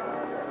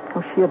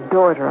 Oh, she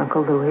adored her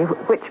Uncle Louis,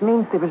 which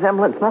means the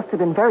resemblance must have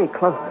been very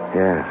close.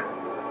 Yes.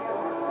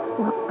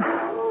 Well,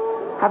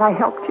 have I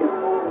helped you?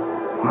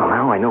 Well,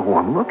 now I know who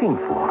I'm looking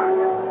for.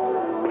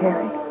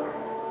 Terry,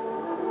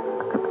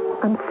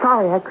 I'm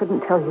sorry I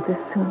couldn't tell you this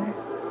sooner.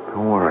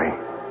 Don't worry.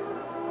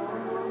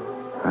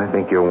 I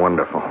think you're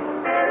wonderful.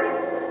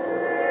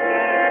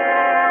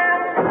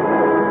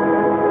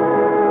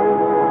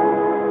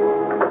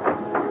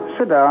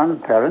 Sit down,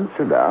 Terence,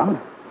 sit down.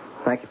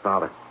 Thank you,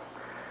 Father.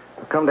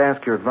 I've come to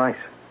ask your advice.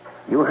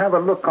 You have a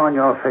look on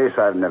your face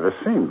I've never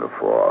seen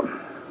before.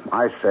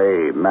 I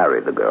say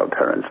marry the girl,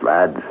 Terence,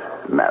 lads.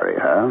 Marry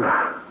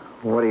her.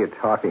 What are you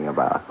talking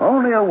about?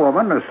 Only a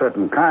woman, a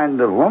certain kind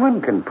of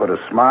woman, can put a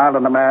smile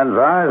in a man's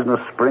eyes and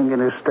a spring in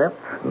his step.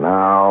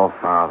 No,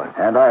 Father.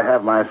 And I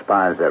have my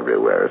spies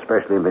everywhere,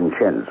 especially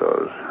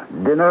Vincenzo's.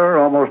 Dinner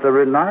almost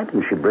every night,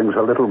 and she brings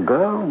a little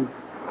girl.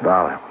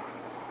 Father,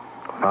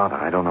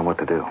 I don't know what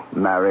to do.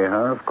 Marry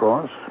her, of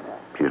course.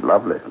 She's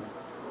lovely.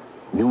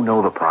 You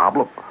know the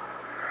problem.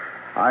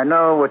 I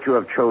know what you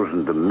have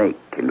chosen to make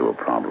into a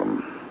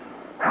problem.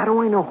 How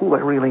do I know who I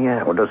really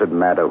am? Or does it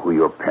matter who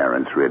your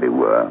parents really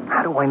were?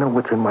 How do I know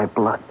what's in my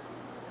blood?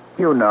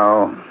 You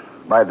know.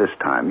 By this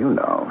time, you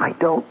know. I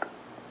don't.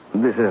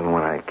 This isn't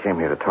what I came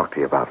here to talk to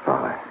you about,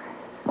 Father.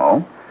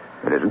 Oh?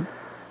 It isn't?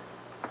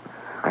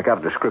 I got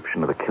a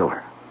description of the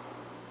killer.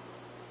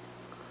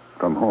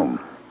 From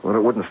whom? Well,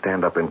 it wouldn't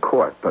stand up in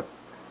court, but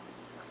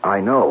I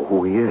know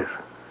who he is.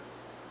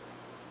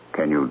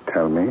 Can you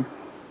tell me?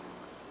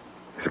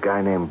 He's a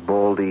guy named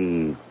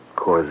Baldy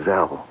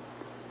Corzell.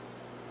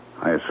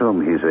 I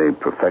assume he's a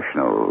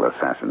professional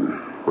assassin.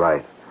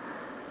 Right.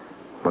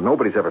 But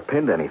nobody's ever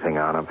pinned anything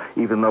on him,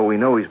 even though we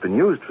know he's been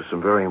used for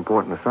some very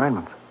important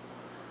assignments.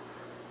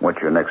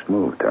 What's your next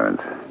move,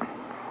 Terence?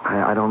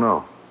 I don't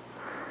know.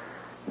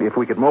 If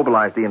we could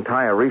mobilize the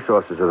entire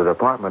resources of the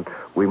department,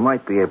 we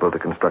might be able to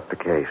construct a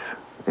case.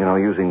 You know,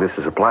 using this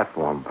as a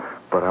platform.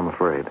 But I'm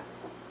afraid.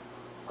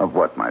 Of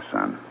what, my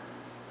son?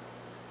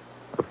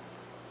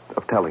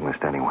 Of telling this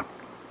to anyone.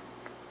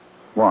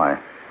 Why?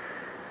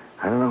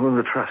 I don't know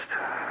who to trust.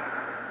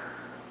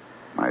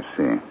 I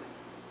see.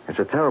 It's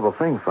a terrible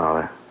thing,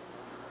 Father.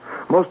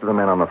 Most of the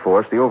men on the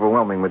force, the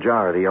overwhelming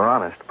majority, are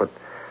honest, but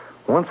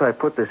once I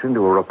put this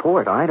into a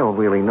report, I don't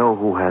really know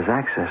who has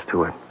access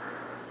to it.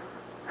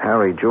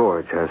 Harry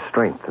George has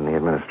strength in the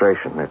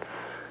administration. It's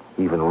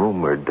even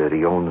rumored that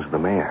he owns the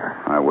mayor.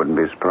 I wouldn't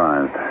be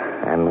surprised.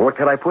 And what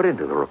could I put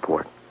into the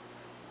report?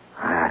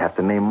 I'd have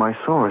to name my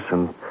source,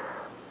 and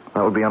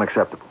that would be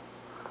unacceptable.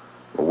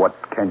 Well,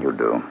 what can you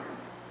do?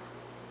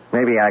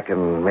 Maybe I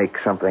can make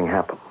something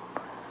happen.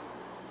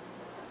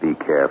 Be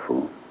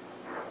careful.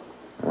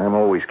 I'm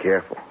always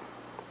careful.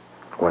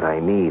 What I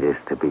need is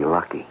to be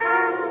lucky. You're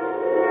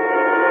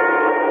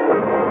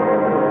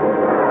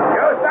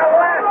the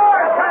last!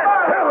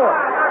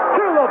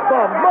 Kill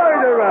the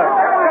murderer!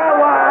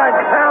 Go on,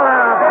 kill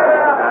him!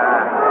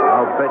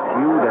 I'll bet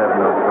you'd have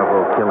no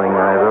trouble killing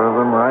either of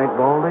them, right,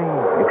 Baldy?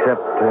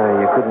 Except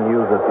you couldn't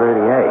use a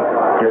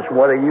 .38. Just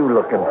what are you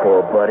looking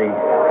for, buddy?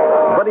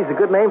 Buddy's a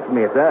good name for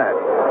me at that.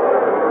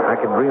 I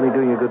could really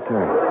do you a good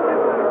turn.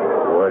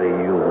 What do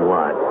you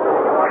want,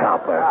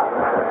 copper?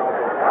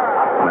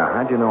 Now,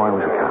 how'd you know I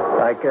was a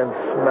cop? I can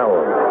smell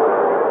him.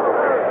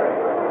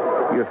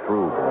 You're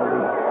through,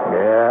 Baldy.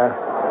 Yeah?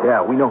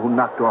 Yeah, we know who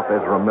knocked off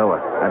Ezra Miller,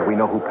 and we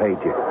know who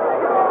paid you.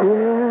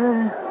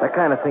 Yeah? That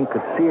kind of thing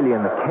could seal you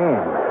in the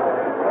can.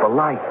 For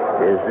life.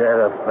 Is that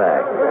a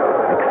fact?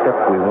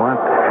 Except we want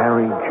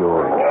Harry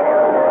George.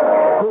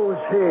 Who's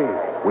he?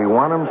 We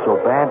want him so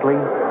badly,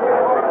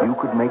 you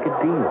could make a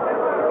deal.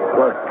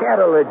 Well, can't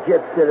a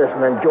legit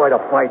citizen enjoy the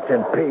fights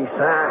in peace,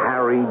 huh?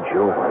 Harry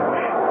George.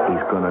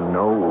 He's gonna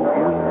know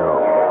we know.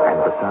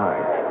 And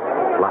besides,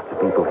 lots of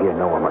people here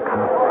know I'm a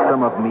cop.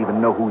 Some of them even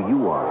know who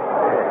you are.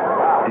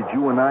 Did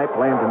you and I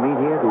plan to meet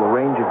here to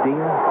arrange a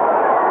deal?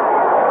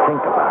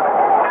 Think about it.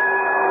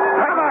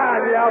 Come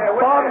on, you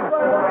bum!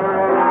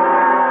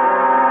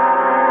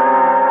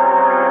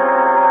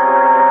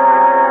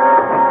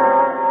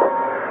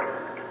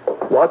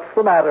 What's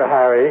the matter,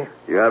 Harry?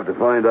 You have to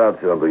find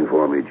out something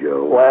for me,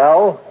 Joe.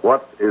 Well?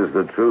 What is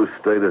the true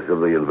status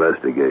of the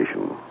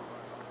investigation?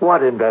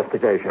 What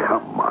investigation?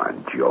 Come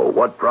on, Joe.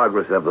 What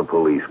progress have the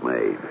police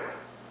made?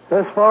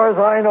 As far as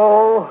I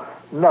know,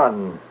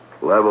 none.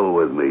 Level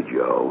with me,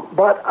 Joe.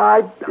 But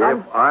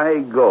If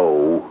I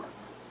go,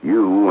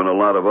 you and a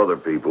lot of other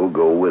people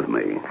go with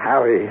me.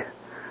 Harry,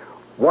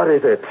 what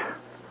is it?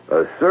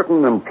 A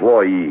certain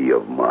employee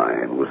of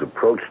mine was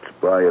approached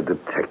by a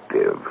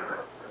detective,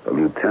 a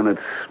Lieutenant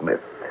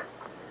Smith.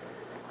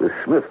 The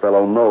Smith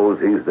fellow knows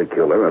he's the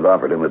killer and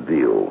offered him a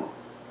deal.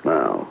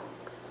 Now,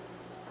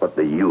 what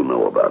do you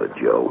know about it,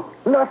 Joe?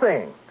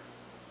 Nothing.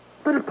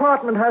 The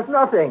department has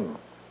nothing.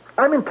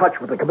 I'm in touch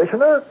with the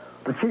commissioner,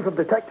 the chief of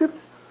detectives.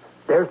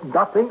 There's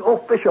nothing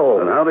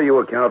official. And how do you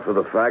account for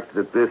the fact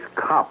that this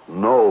cop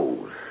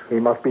knows? He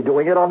must be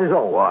doing it on his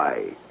own.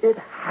 Why? It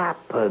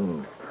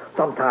happens.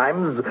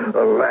 Sometimes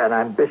an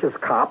ambitious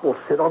cop will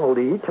sit on a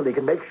lead till he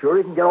can make sure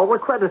he can get all the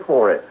credit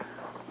for it.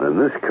 Then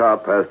this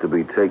cop has to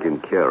be taken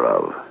care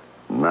of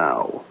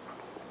now.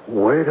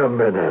 Wait a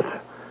minute.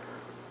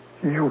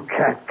 You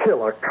can't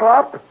kill a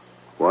cop.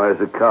 Why is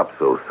a cop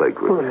so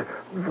sacred?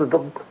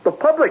 The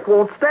public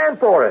won't stand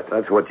for it.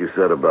 That's what you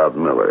said about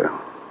Miller.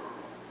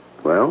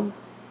 Well,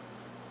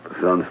 the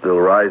sun still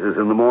rises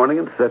in the morning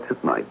and sets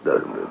at night,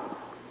 doesn't it?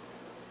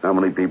 How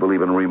many people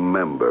even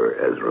remember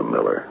Ezra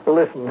Miller?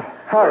 Listen,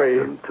 Harry.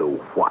 Listen to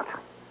what?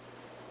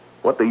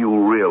 What do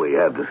you really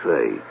have to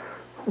say?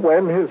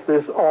 When is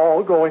this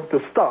all going to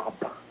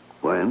stop?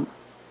 When?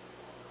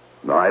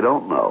 I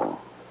don't know.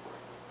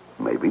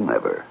 Maybe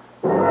never.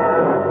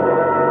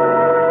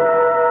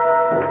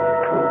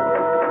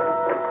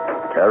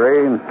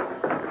 Terry,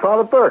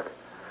 Father Burke,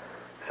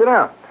 sit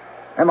down.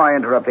 am I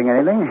interrupting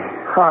anything?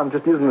 Oh, I'm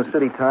just using the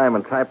city time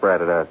and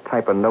typewriter to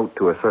type a note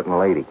to a certain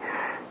lady.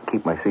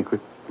 Keep my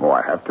secret? Oh,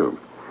 I have to.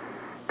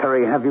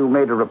 Terry, have you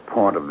made a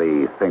report of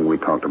the thing we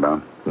talked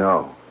about?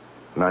 No,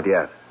 not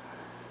yet.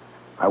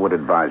 I would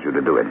advise you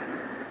to do it.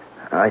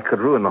 I could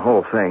ruin the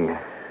whole thing.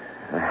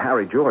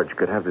 Harry George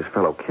could have this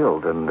fellow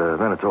killed, and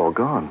then it's all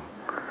gone.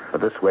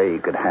 But this way he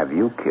could have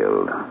you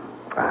killed.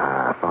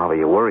 Ah, Father,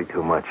 you worry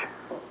too much.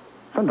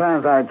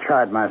 Sometimes I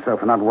chide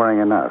myself for not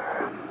worrying enough.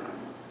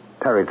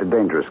 Terry, it's a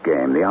dangerous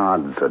game. The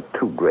odds are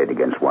too great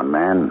against one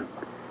man.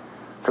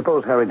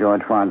 Suppose Harry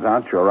George finds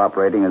out you're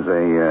operating as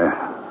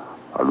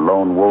a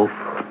lone wolf.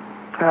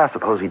 I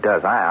suppose he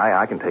does.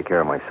 I can take care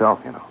of myself,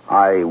 you know.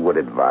 I would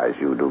advise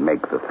you to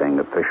make the thing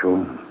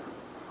official.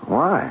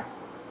 Why?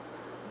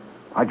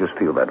 I just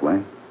feel that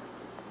way.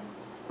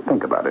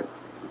 Think about it.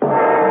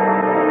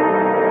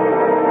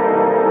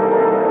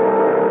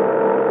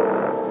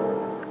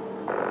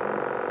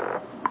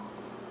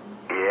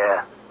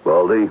 Yeah,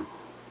 Baldy,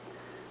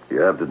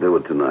 you have to do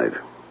it tonight.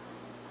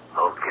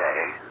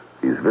 okay.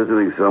 He's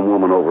visiting some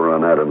woman over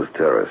on Adams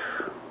Terrace.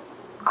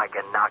 I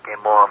can knock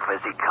him off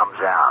as he comes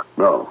out.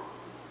 No,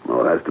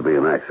 it has to be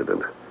an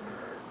accident.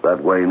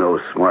 That way no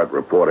smart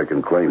reporter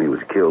can claim he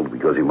was killed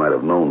because he might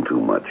have known too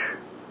much.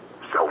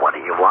 So what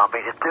do you want me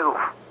to do?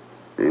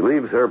 He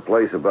leaves her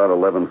place about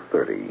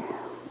 11:30,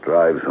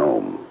 drives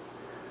home.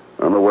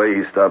 On the way,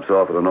 he stops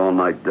off at an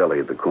all-night deli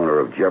at the corner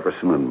of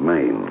Jefferson and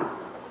Main.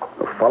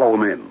 Now follow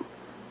him in.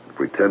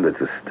 Pretend it's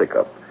a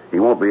stick-up. He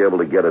won't be able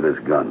to get at his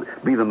gun.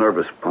 Be the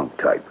nervous punk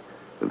type.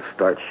 And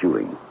start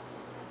shooting.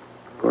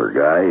 Poor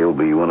guy, he'll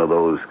be one of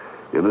those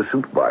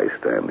innocent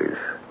bystanders.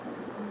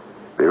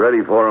 Be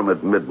ready for him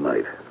at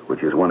midnight,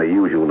 which is when he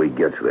usually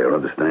gets there,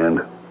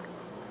 understand?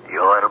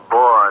 You're the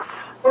boss.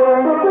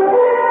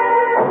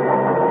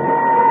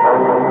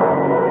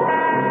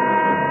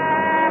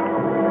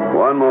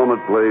 One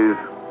moment, please.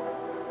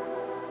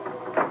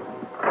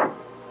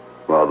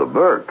 Father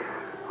Burke.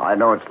 I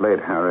know it's late,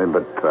 Harry,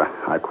 but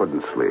I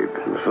couldn't sleep.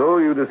 So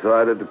you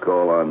decided to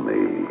call on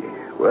me.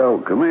 Well,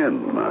 come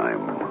in.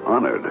 I'm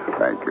honored.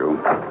 Thank you.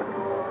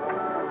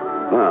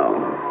 Now,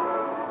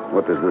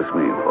 what does this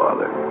mean,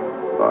 Father?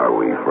 Are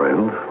we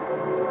friends?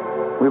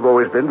 We've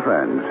always been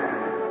friends.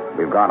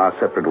 We've gone our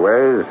separate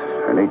ways,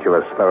 and each of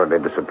us thoroughly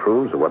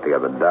disapproves of what the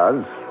other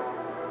does.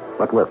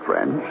 But we're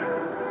friends.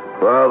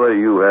 Father,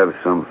 you have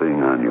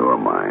something on your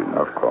mind.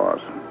 Of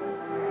course.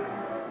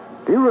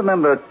 Do you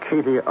remember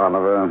Katie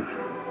Oliver?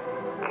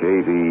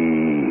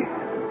 Katie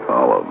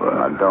Oliver.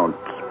 Now, don't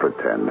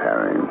pretend,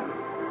 Harry.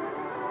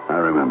 I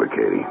remember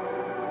Katie.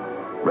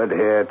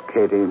 Red-haired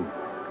Katie.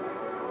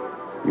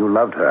 You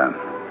loved her,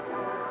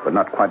 but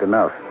not quite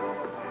enough.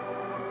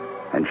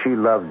 And she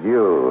loved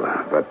you,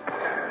 but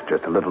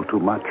just a little too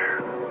much.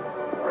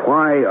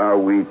 Why are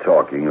we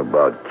talking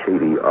about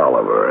Katie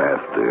Oliver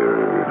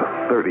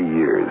after 30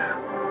 years?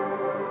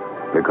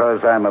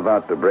 Because I'm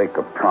about to break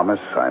a promise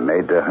I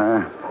made to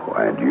her.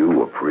 And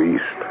you, a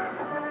priest?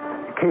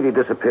 Katie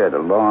disappeared a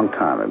long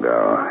time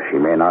ago. She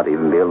may not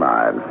even be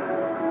alive.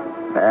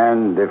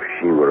 And if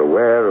she were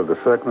aware of the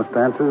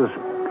circumstances,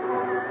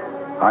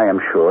 I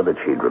am sure that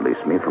she'd release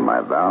me from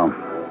my vow.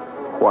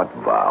 What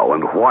vow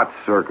and what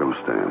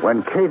circumstance?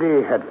 When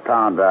Katie had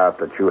found out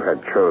that you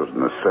had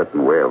chosen a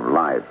certain way of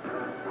life,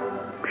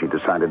 she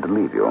decided to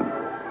leave you.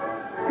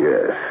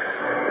 Yes.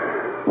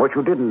 What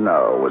you didn't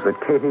know was that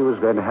Katie was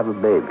going to have a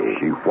baby.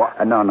 She what?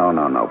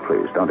 No,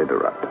 please, don't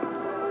interrupt.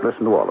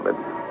 Listen to all of it.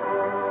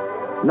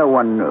 No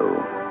one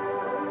knew.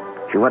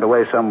 She went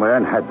away somewhere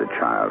and had the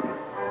child.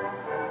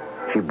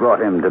 She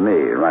brought him to me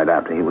right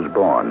after he was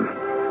born.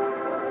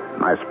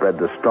 I spread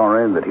the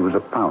story that he was a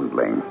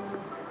foundling.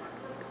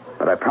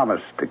 But I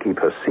promised to keep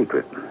her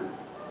secret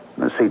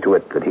and see to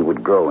it that he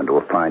would grow into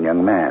a fine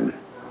young man.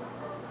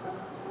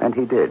 And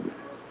he did.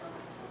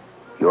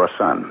 Your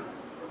son.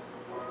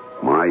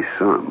 My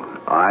son?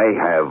 I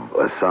have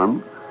a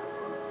son?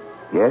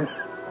 Yes?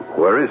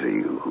 Where is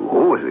he?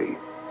 Who is he?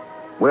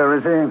 Where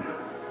is he?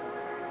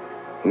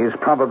 He is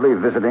probably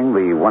visiting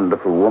the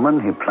wonderful woman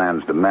he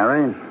plans to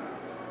marry.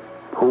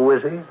 Who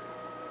is he?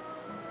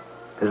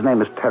 His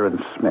name is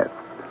Terrence Smith.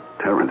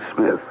 Terrence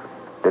Smith?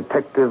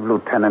 Detective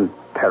Lieutenant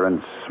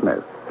Terrence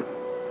Smith.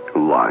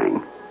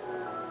 Lying.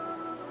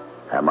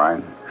 Am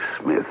I?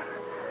 Smith,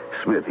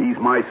 he's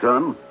my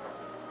son?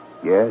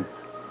 Yes.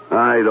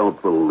 I don't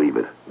believe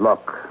it.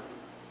 Look,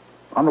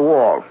 on the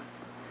wall,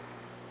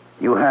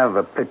 you have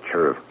a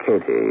picture of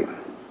Katie.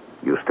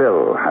 You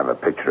still have a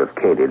picture of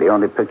Katie, the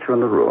only picture in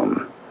the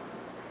room.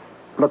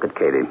 Look at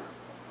Katie.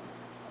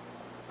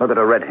 Look at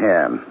her red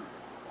hair.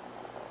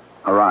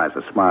 Her eyes,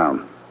 a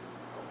smile.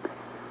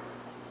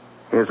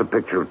 Here's a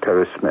picture of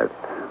Terry Smith.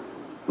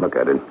 Look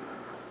at it.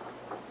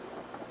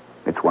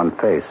 It's one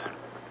face.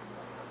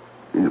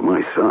 He's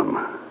my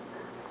son.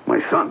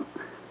 My son?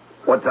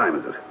 What time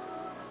is it?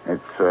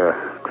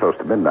 It's close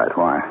to midnight.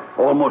 Why?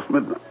 Almost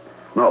midnight.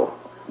 No.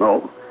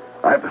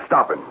 I have to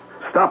stop him.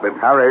 Stop him.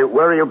 Harry,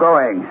 where are you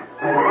going?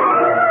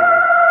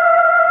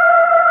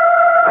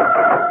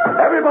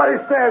 Everybody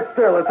stand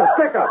still. It's a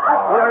stick-up.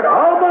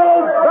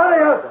 Almost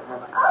ready.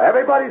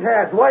 Everybody's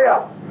hands way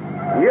up.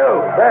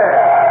 You,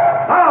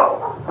 there.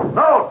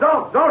 No,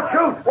 don't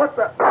shoot. What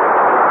the...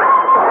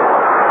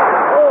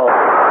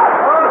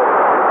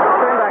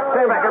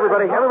 Stand back,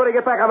 everybody. Everybody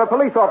get back. I'm a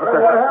police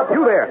officer.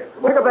 You there.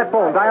 Pick up that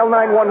phone. Dial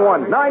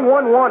 911.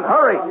 911.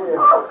 Hurry.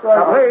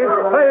 Now, please,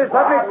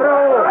 let me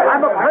through.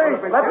 I'm a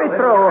priest. Let me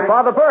through.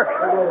 Father Burke.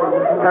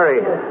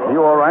 Harry,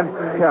 you all right?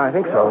 Yeah, I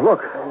think so.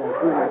 Look.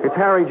 It's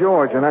Harry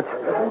George, and that's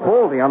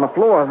Baldy on the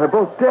floor. They're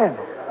both dead.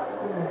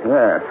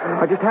 Yes.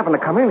 I just happened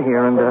to come in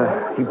here, and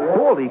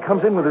Baldy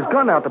comes in with his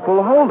gun out to pull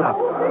a hold-up.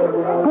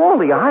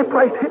 Baldy, a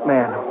high-priced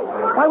hitman.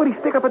 Why would he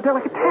stick up a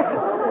delicatessen?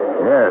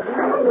 Yes.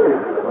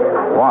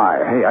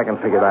 Why? Hey, I can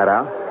figure that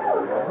out.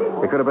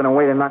 It could have been a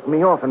way to knock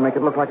me off and make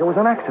it look like it was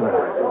an accident.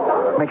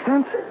 Make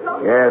sense?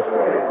 Yes.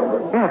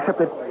 Yeah, except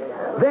that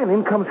then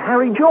in comes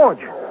Harry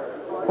George.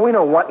 We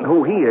know what and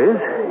who he is.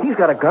 He's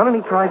got a gun, and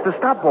he tries to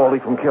stop Baldy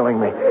from killing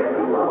me.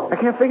 I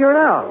can't figure it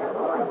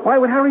out. Why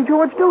would Harry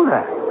George do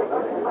that?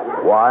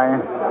 Why?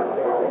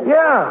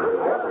 Yeah.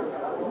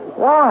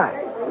 Why?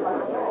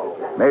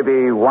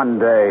 Maybe one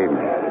day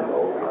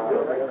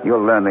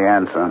you'll learn the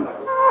answer.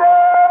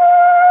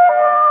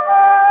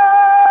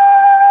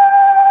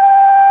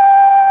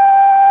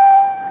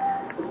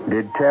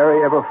 Did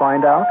Terry ever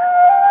find out?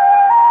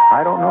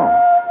 I don't know.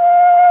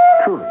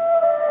 Truly.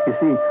 You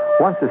see,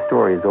 once the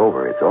story is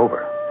over, it's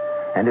over.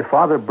 And if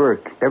Father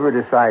Burke ever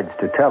decides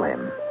to tell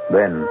him,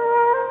 then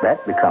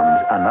that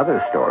becomes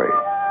another story.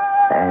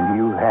 And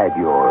you had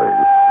yours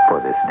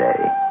for this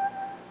day.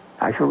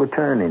 I shall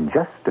return in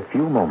just a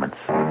few moments.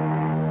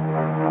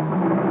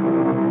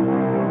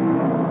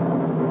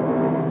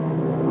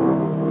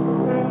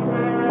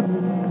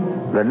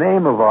 The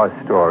name of our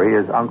story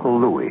is Uncle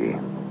Louie.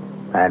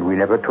 And we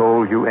never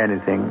told you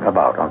anything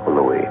about Uncle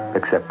Louie,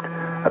 except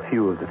a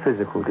few of the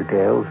physical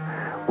details.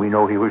 We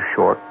know he was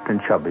short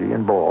and chubby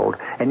and bald,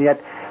 and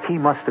yet he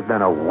must have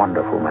been a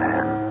wonderful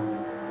man.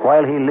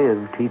 While he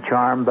lived, he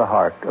charmed the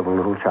heart of a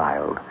little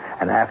child,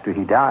 and after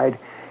he died,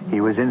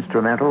 he was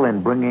instrumental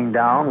in bringing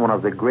down one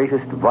of the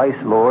greatest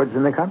vice lords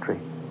in the country.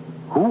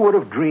 Who would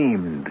have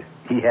dreamed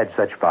he had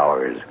such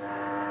powers?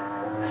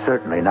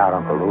 Certainly not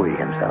Uncle Louie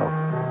himself.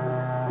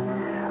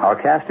 Our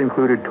cast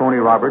included Tony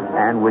Roberts,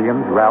 Ann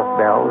Williams, Ralph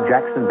Bell,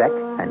 Jackson Beck,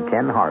 and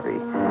Ken Harvey.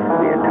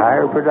 The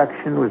entire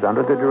production was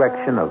under the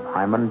direction of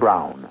Hyman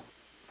Brown.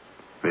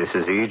 This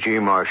is E.G.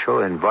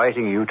 Marshall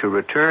inviting you to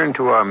return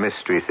to our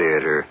Mystery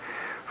Theater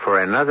for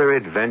another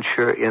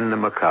adventure in the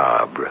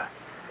macabre.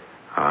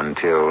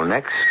 Until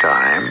next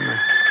time,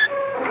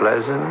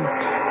 pleasant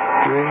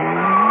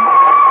dreams.